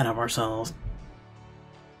get ahead of ourselves.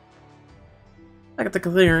 Back at the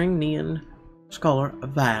clearing, Nia and Scholar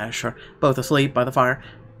Vash are both asleep by the fire.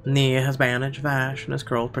 Nia has bandaged Vash and is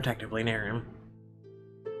curled protectively near him.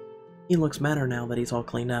 He looks better now that he's all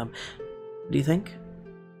cleaned up. Do you think?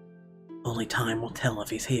 Only time will tell if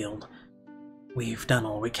he's healed. We've done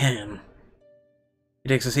all we can. He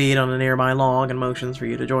takes a seat on a nearby log and motions for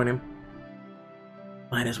you to join him.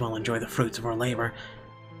 Might as well enjoy the fruits of our labor.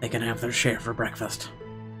 They can have their share for breakfast.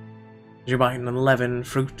 As you bite an 11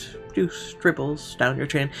 fruit juice dribbles down your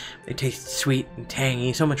chin, they taste sweet and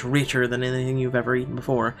tangy, so much richer than anything you've ever eaten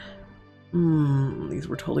before. These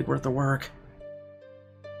were totally worth the work.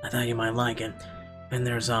 I thought you might like it. And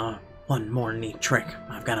there's one more neat trick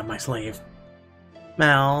I've got up my sleeve.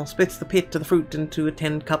 Mal spits the pit of the fruit into a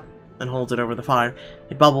tin cup and holds it over the fire.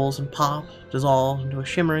 It bubbles and pops, dissolves into a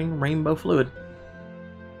shimmering rainbow fluid.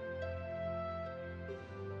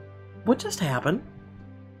 What just happened?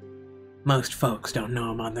 Most folks don't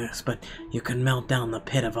know about this, but you can melt down the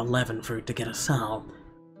pit of 11 fruit to get a salve.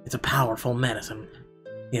 It's a powerful medicine.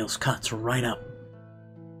 Heals cuts right up.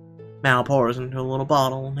 Mal pours into a little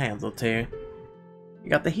bottle and hands it to you. You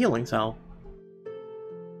got the healing salve.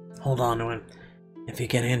 Hold on to it. If you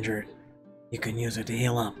get injured, you can use it to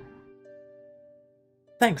heal up.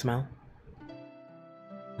 Thanks, Mal.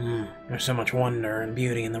 There's so much wonder and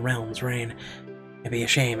beauty in the realms, Rain. It'd be a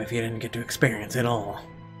shame if you didn't get to experience it all.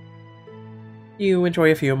 You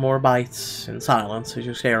enjoy a few more bites in silence as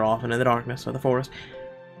you stare off into the darkness of the forest.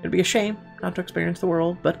 It'd be a shame not to experience the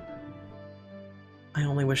world, but I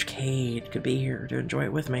only wish Cade could be here to enjoy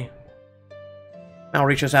it with me. Mal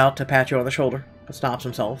reaches out to pat you on the shoulder, but stops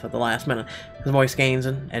himself at the last minute. His voice gains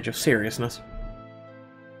an edge of seriousness.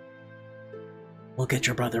 We'll get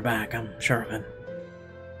your brother back, I'm sure of it.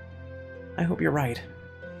 I hope you're right.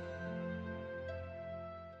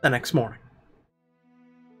 The next morning.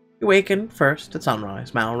 You waken first at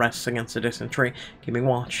sunrise. Mal rests against a distant tree, keeping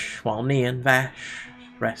watch, while Nia and Vash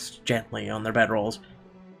rest gently on their bedrolls.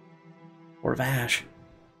 Or Vash.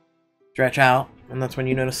 Stretch out, and that's when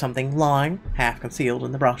you notice something lying, half concealed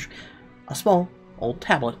in the brush. A small, old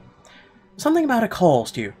tablet. Something about it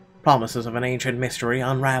calls to you. Promises of an ancient mystery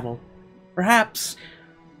unravel. Perhaps...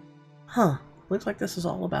 looks like this is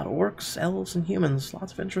all about orcs, elves, and humans.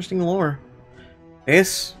 Lots of interesting lore.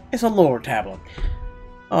 This is a lore tablet.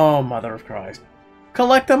 Oh, Mother of Christ.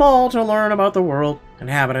 Collect them all to learn about the world,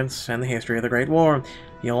 inhabitants, and the history of the Great War.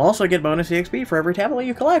 You'll also get bonus EXP for every tablet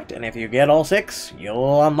you collect, and if you get all 6,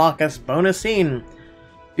 you'll unlock a bonus scene.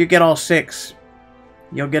 If you get all 6,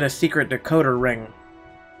 you'll get a secret decoder ring.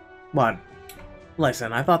 What?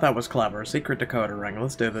 Listen, I thought that was clever. Secret decoder ring.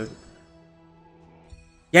 Let's do this.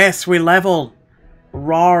 Yes, we leveled!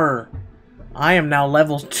 Rawr! I am now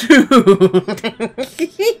level 2!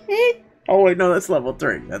 Oh wait, no, that's level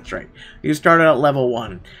 3. That's right. You started at level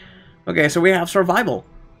 1. Okay, so we have survival,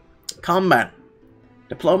 combat,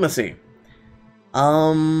 diplomacy.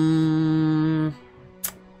 So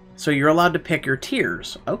you're allowed to pick your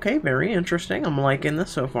tiers. Okay, very interesting. I'm liking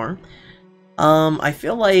this so far. I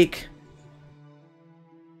feel like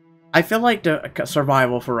the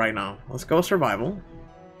survival for right now. Let's go survival.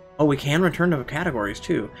 Oh, we can return to categories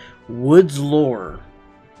too. Woods lore.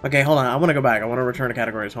 Okay, hold on. I want to go back. I want to return to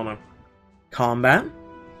categories. Hold on. Combat.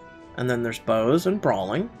 And then there's bows and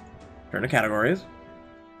brawling. Return to categories.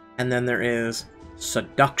 And then there is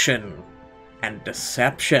seduction and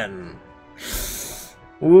deception.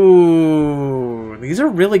 Ooh, these are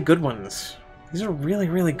really good ones. These are really,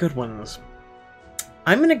 really good ones.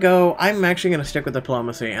 I'm actually going to stick with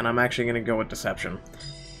diplomacy, and I'm actually going to go with deception.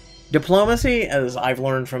 Diplomacy, as I've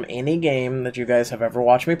learned from any game that you guys have ever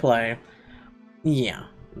watched me play, yeah.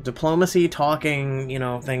 Diplomacy, talking, you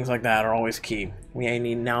know, things like that are always key. We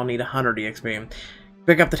now need 100 EXP.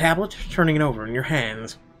 Pick up the tablet, turning it over in your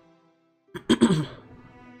hands.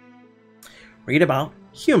 Read about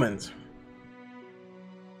humans.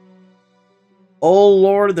 Oh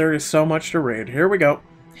lord, there is so much to read. Here we go.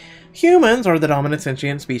 Humans are the dominant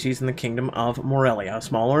sentient species in the Kingdom of Morella.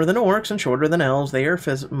 Smaller than orcs and shorter than elves, they are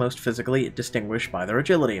most physically distinguished by their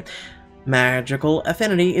agility. Magical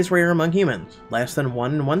affinity is rare among humans. Less than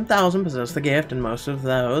 1 in 1,000 possess the gift, and most of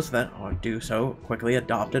those that do so quickly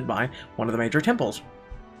adopted by one of the major temples.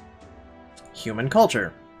 Human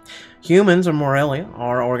culture. Humans of Morella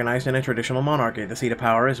are organized in a traditional monarchy. The seat of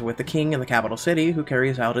power is with the king in the capital city, who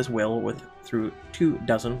carries out his will through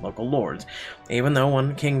 24 local lords. Even though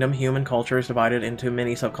one kingdom, human culture is divided into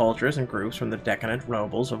many subcultures and groups, from the decadent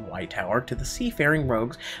nobles of White Tower to the seafaring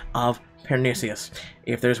rogues of Pernicious.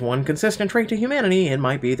 If there's one consistent trait to humanity, it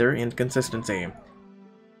might be their inconsistency.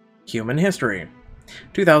 Human history.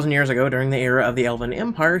 2,000 years ago, during the era of the Elven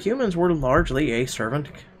Empire, humans were largely a servant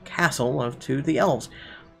castle to the elves,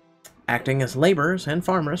 acting as laborers and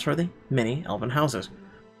farmers for the many elven houses.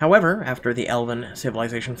 However, after the elven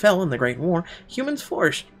civilization fell in the Great War, humans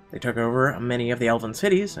flourished. They took over many of the elven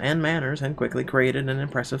cities and manors and quickly created an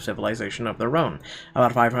impressive civilization of their own.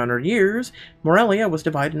 About 500 years, Morella was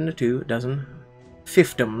divided into 24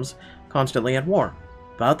 fiefdoms, constantly at war.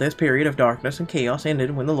 But this period of darkness and chaos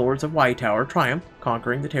ended when the Lords of White Tower triumphed,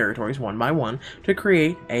 conquering the territories one by one to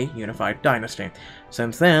create a unified dynasty.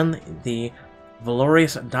 Since then, the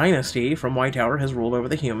Valorious dynasty from White Tower has ruled over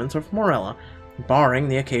the humans of Morella, barring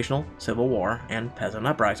the occasional civil war and peasant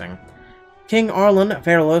uprising. King Arlen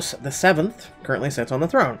Verlos VII currently sits on the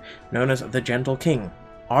throne, known as the Gentle King.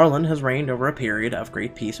 Arlen has reigned over a period of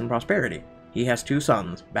great peace and prosperity. He has 2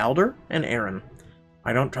 sons, Balder and Aaron.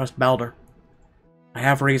 I don't trust Balder. I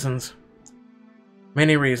have reasons.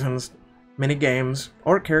 Many reasons. Many games.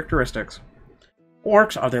 Or characteristics.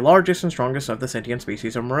 Orcs are the largest and strongest of the sentient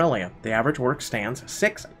species of Morella. The average orc stands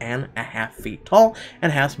 6.5 feet tall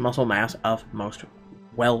and has muscle mass of most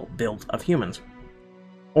well-built of humans.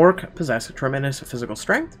 Orc possess tremendous physical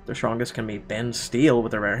strength. Their strongest can bend steel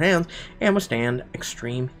with their bare hands and withstand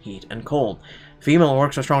extreme heat and cold. Female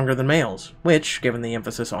orcs are stronger than males, which, given the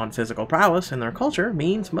emphasis on physical prowess in their culture,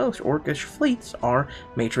 means most orcish fleets are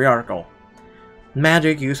matriarchal.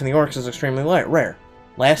 Magic used in the orcs is extremely rare.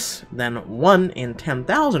 Less than 1 in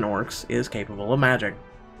 10,000 orcs is capable of magic.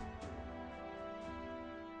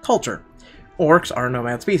 Culture. Orcs are a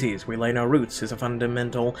nomad species. We lay no roots is a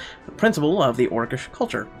fundamental principle of the orcish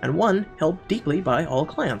culture, and one held deeply by all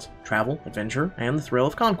clans: travel, adventure, and the thrill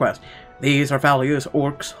of conquest. These are values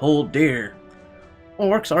orcs hold dear.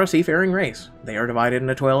 Orcs are a seafaring race. They are divided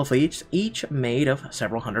into 12 fleets, each made of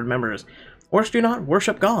several hundred members. Orcs do not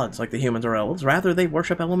worship gods like the humans or elves, rather they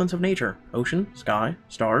worship elements of nature: ocean, sky,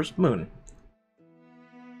 stars, moon.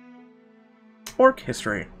 Orc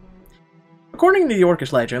history. According to the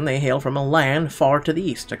Orcish legend, they hail from a land far to the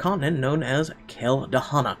east, a continent known as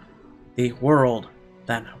Keldahana, the world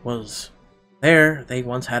that was. There, they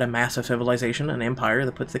once had a massive civilization and empire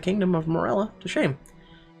that puts the Kingdom of Morella to shame.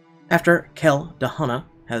 After Keldahana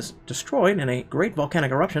has destroyed in a great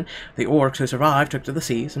volcanic eruption, the orcs who survived took to the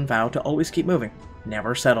seas and vowed to always keep moving,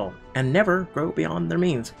 never settle, and never grow beyond their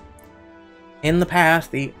means. In the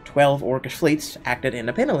past, the 12 orcish fleets acted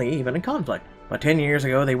independently, even in conflict, but 10 years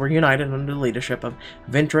ago they were united under the leadership of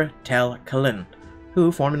Vintra Tel Kalin, who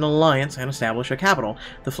formed an alliance and established a capital,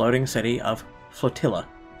 the floating city of Flotilla.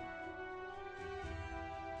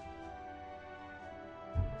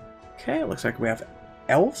 Okay, it looks like we have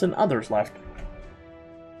elves and others left.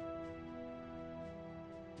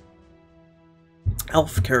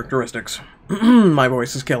 Elf characteristics. My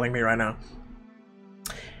voice is killing me right now.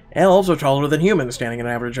 Elves are taller than humans, standing at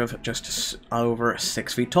an average of just over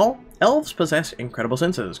 6 feet tall. Elves possess incredible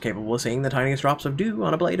senses, capable of seeing the tiniest drops of dew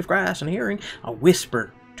on a blade of grass and hearing a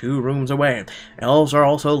whisper 2 rooms away. Elves are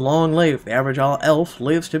also long-lived. The average elf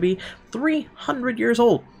lives to be 300 years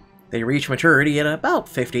old. They reach maturity at about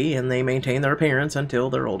 50, and they maintain their appearance until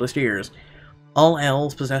their oldest years. All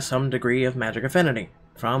elves possess some degree of magic affinity.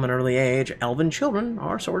 From an early age, elven children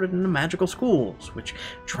are sorted into magical schools, which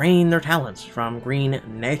train their talents, from green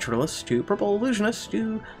naturalists to purple illusionists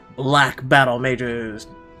to black battle mages.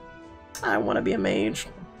 I want to be a mage.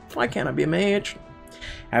 Why can't I be a mage?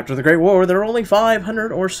 After the Great War, there are only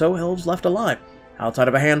 500 or so elves left alive. Outside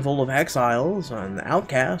of a handful of exiles and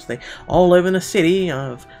outcasts, they all live in a city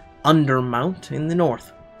of Undermount in the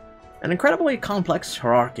north. An incredibly complex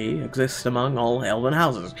hierarchy exists among all elven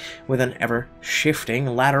houses, with an ever-shifting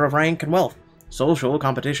ladder of rank and wealth. Social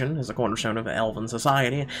competition is the cornerstone of elven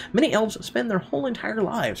society, and many elves spend their whole entire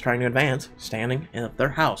lives trying to advance, standing in their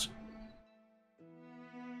house.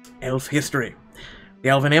 Elf history. The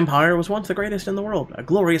Elven Empire was once the greatest in the world, a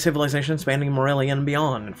glorious civilization spanning Morella and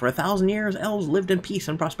beyond, and for 1,000 years elves lived in peace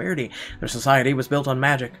and prosperity. Their society was built on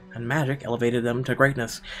magic, and magic elevated them to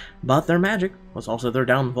greatness. But their magic was also their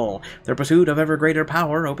downfall. Their pursuit of ever greater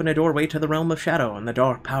power opened a doorway to the realm of shadow and the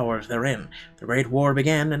dark powers therein. The Great War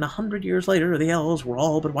began, and 100 years later the elves were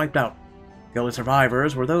all but wiped out. The only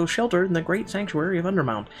survivors were those sheltered in the great sanctuary of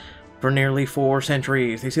Undermount. For nearly 4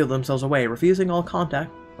 centuries, they sealed themselves away, refusing all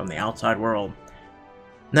contact from the outside world.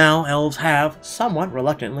 Now, elves have, somewhat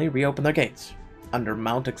reluctantly, reopened their gates.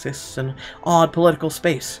 Undermount exists in odd political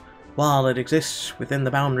space. While it exists within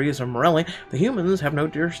the boundaries of Morella, the humans have no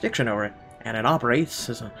jurisdiction over it, and it operates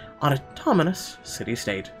as an autonomous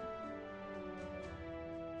city-state.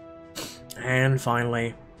 And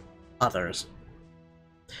finally, others.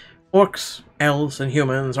 Orcs, elves, and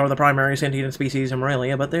humans are the primary sentient species in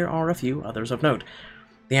Morella, but there are a few others of note.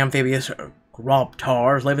 The amphibious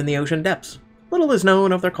Grobtars live in the ocean depths. Little is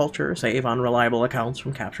known of their culture, save unreliable accounts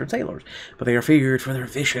from captured sailors, but they are feared for their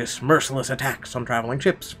vicious, merciless attacks on traveling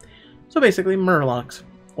ships. So basically, Murlocs,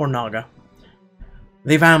 or Naga.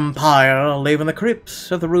 The vampire live in the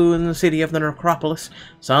crypts of the ruined city of the Necropolis.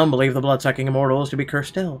 Some believe the blood-sucking immortals to be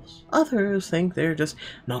cursed elves. Others think they're just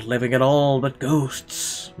not living at all, but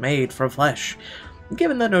ghosts made from flesh.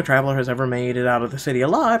 Given that no traveler has ever made it out of the city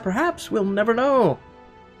alive, perhaps we'll never know.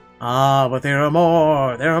 Ah, but there are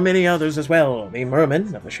more. There are many others as well. The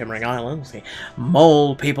mermen of the Shimmering Islands, the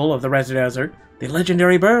mole people of the Red Desert, the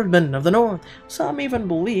legendary birdmen of the north. Some even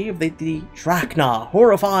believe that the Drachna,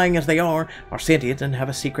 horrifying as they are sentient and have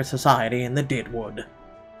a secret society in the Deadwood.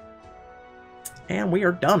 And we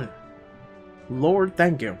are done. Lord,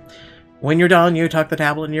 thank you. When you're done, you tuck the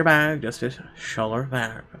tablet in your bag just as Schuller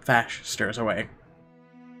Vash stirs away.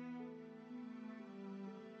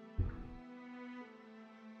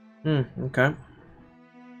 Okay.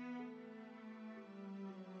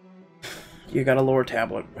 You got a lore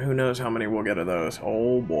tablet. Who knows how many we'll get of those.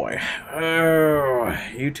 Oh boy. Oh,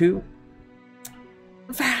 you two?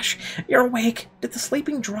 Vash, you're awake. Did the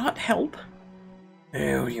sleeping draught help?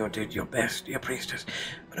 Oh, you did your best, dear priestess,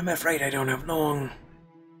 but I'm afraid I don't have long.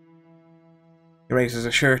 He raises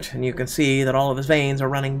his shirt, and you can see that all of his veins are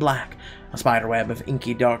running black, a spiderweb of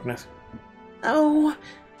inky darkness. Oh...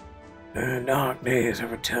 Dark days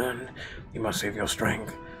have returned. You must save your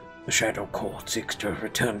strength. The Shadow Court seeks to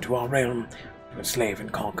return to our realm, to enslave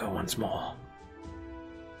and conquer once more.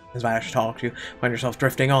 As Vash talks, you find yourself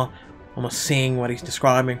drifting on, almost seeing what he's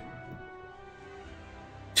describing.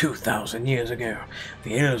 2,000 years ago,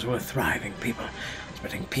 the elves were a thriving people,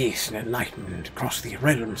 spreading peace and enlightenment across the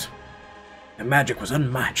realms. Their magic was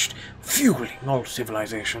unmatched, fueling all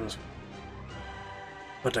civilizations.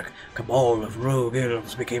 But a cabal of rogue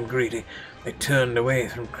elves became greedy. They turned away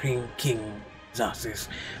from King Xaxis,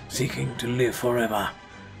 seeking to live forever,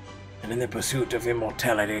 and in their pursuit of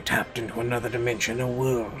immortality tapped into another dimension, a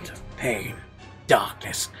world of pain,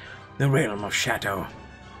 darkness, the realm of shadow.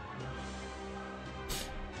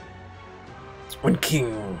 When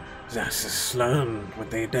King Xaxis learned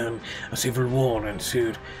what they had done, a civil war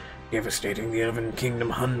ensued, devastating the elven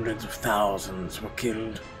kingdom. Hundreds of thousands were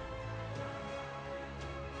killed.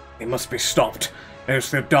 They must be stopped,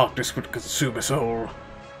 else their darkness would consume us all.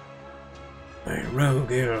 The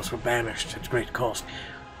rogue elves were banished at great cost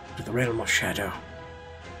to the realm of shadow.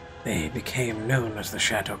 They became known as the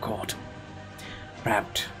Shadow Court.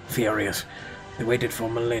 Trapped, furious, they waited for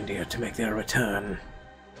millennia to make their return.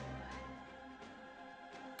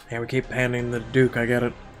 Yeah, we keep panning the Duke, I get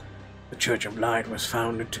it. The Church of Light was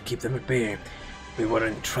founded to keep them at bay. We were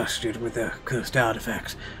entrusted with their cursed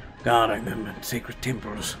artifacts, guarding them in sacred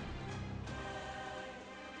temples.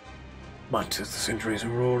 But as the centuries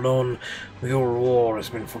have rolled on, the old war has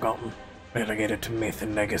been forgotten, relegated to myth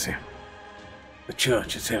and legacy. The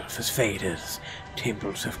church itself has faded as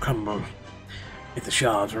temples have crumbled, yet the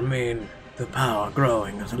shards remain, the power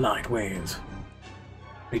growing as the light wanes,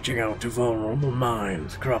 reaching out to vulnerable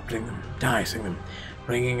minds, corrupting them, dicing them,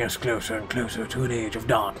 bringing us closer and closer to an age of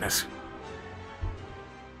darkness.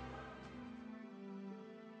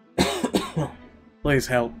 Please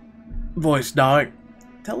help. Voice dying.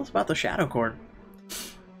 Tell us about the Shadow Court.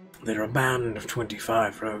 They're a band of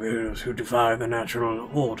 25 rogue elves who defy the natural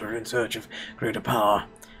order in search of greater power.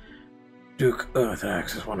 Duke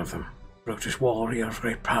Earthax is one of them. Brutish warrior of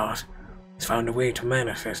great prowess. He's found a way to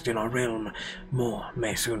manifest in our realm. More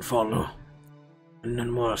may soon follow. And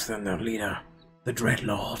none worse than their leader, the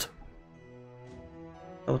Dreadlord.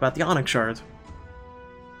 Tell us about the Onyx Shards.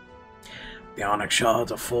 The Onyx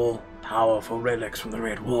Shards are full, powerful relics from the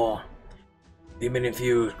Red War. They've been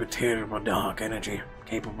infused with terrible dark energy,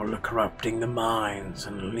 capable of corrupting the minds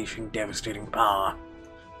and unleashing devastating power.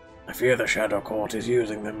 I fear the Shadow Court is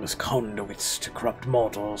using them as conduits to corrupt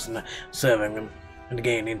mortals and serving them and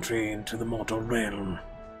gain entry into the mortal realm.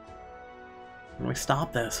 Can we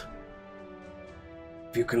stop this?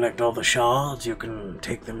 If you collect all the shards, you can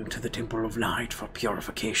take them to the Temple of Light for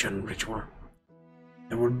purification ritual.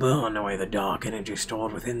 It will burn away the dark energy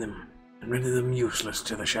stored within them, and render them useless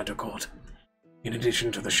to the Shadow Court. In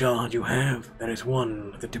addition to the shard you have, there is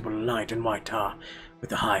one at the Temple of Light in White Tower with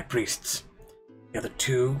the High Priests. The other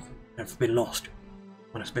two have been lost.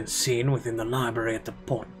 One has been seen within the library at the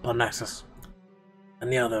Port Parnassus,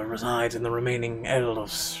 and the other resides in the remaining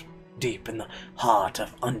elves deep in the heart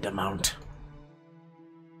of Undermount.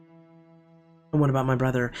 And what about my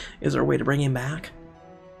brother? Is there a way to bring him back?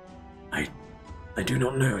 I do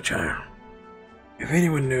not know, child. If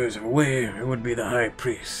anyone knows of a way, it would be the High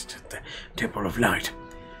Priest at the Temple of Light.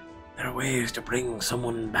 There are ways to bring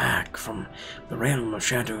someone back from the realm of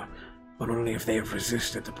shadow, but only if they have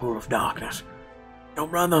resisted the pull of darkness. Your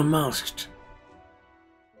brother must.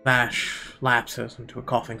 Vash lapses into a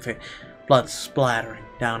coughing fit, blood splattering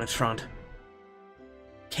down its front.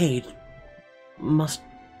 Cade must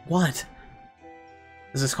what?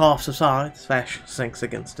 As his cough subsides, Vash sinks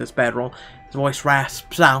against his bedroll. His voice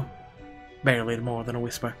rasps out, barely more than a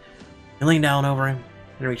whisper. You lean down over him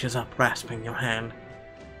and reaches up, grasping your hand.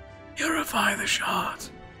 Purify the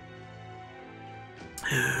shards.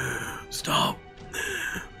 Stop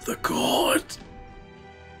the court.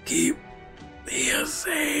 Keep me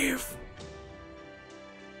safe.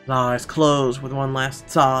 His eyes close with one last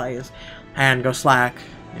sigh. His hand goes slack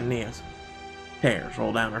in Nia's. Tears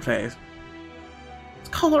roll down her face.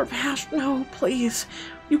 Color Vash, no, please.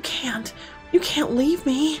 You can't. You can't leave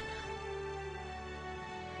me.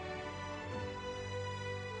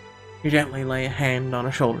 You gently lay a hand on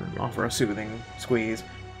her shoulder and offer a soothing squeeze.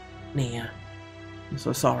 Nia, I'm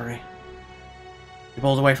so sorry. She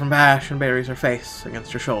pulls away from Vash and buries her face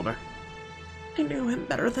against her shoulder. I knew him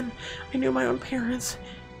better than I knew my own parents.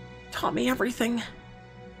 He taught me everything.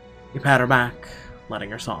 You pat her back,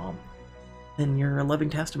 letting her sob. Then you're a living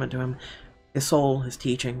testament to him. His soul, his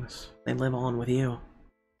teachings, they live on with you.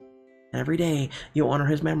 And every day, you honor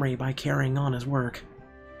his memory by carrying on his work.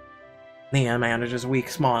 Nia manages a weak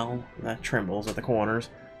smile that trembles at the corners.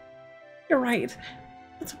 You're right.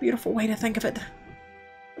 That's a beautiful way to think of it.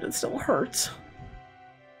 But it still hurts.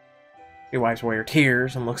 She wipes away her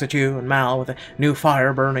tears and looks at you and Mal with a new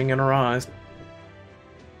fire burning in her eyes.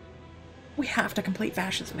 We have to complete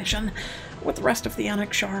Vash's mission. With the rest of the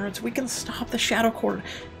Onyx shards, we can stop the Shadow Court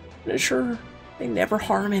and ensure they never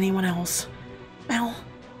harm anyone else. Mal,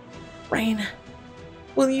 Rain,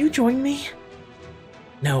 will you join me?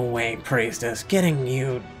 No way, Priestess. Getting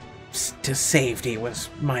you to safety was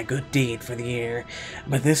my good deed for the year,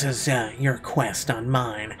 but this is your quest, not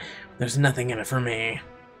mine. There's nothing in it for me.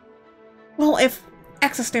 Well, if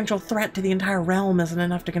existential threat to the entire realm isn't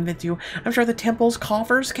enough to convince you, I'm sure the temple's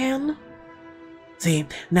coffers can. See,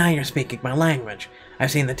 now you're speaking my language.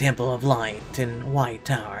 I've seen the Temple of Light in White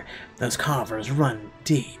Tower. Those coffers run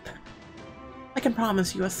deep. I can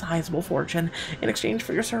promise you a sizable fortune in exchange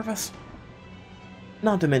for your service.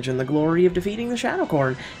 Not to mention the glory of defeating the Shadow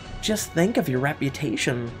Court. Just think of your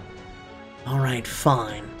reputation. Alright,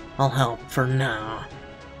 fine. I'll help for now.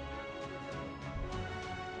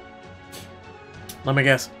 Let me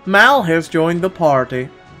guess. Mal has joined the party.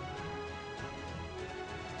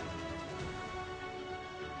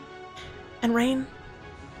 And Rain?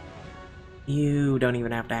 You don't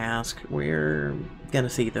even have to ask. We're gonna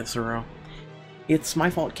see this through. It's my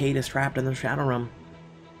fault Cade is trapped in the Shadow Realm.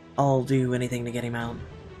 I'll do anything to get him out.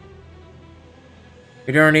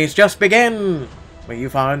 Your journeys just begin! Will you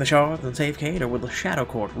find the shards and save Cade, or will the Shadow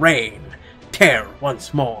Court reign terror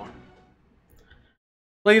once more?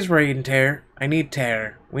 Please reign terror. I need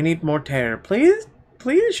terror. We need more terror. Please?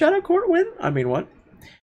 Please, Shadow Court win? I mean, what?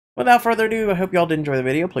 Without further ado, I hope y'all did enjoy the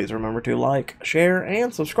video. Please remember to like, share,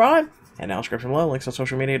 and subscribe. And now, description below, links to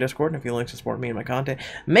social media, Discord, and if you like to support me and my content,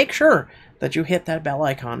 make sure that you hit that bell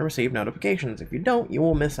icon to receive notifications. If you don't, you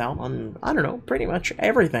will miss out on, I don't know, pretty much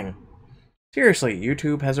everything. Seriously,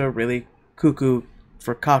 YouTube has a really cuckoo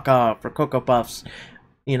for Cocoa Puffs,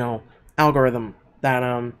 you know, algorithm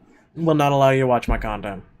that will not allow you to watch my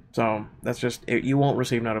content. So, that's just, you won't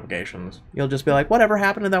receive notifications. You'll just be like, whatever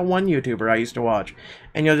happened to that one YouTuber I used to watch?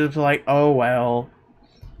 And you'll just be like, oh well.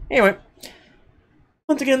 Anyway.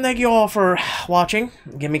 Once again, thank you all for watching.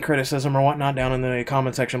 Give me criticism or whatnot down in the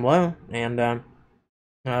comment section below. And,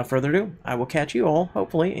 further ado, I will catch you all,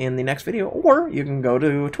 hopefully, in the next video. Or you can go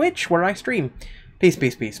to Twitch, where I stream. Peace,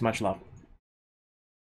 peace, peace. Much love.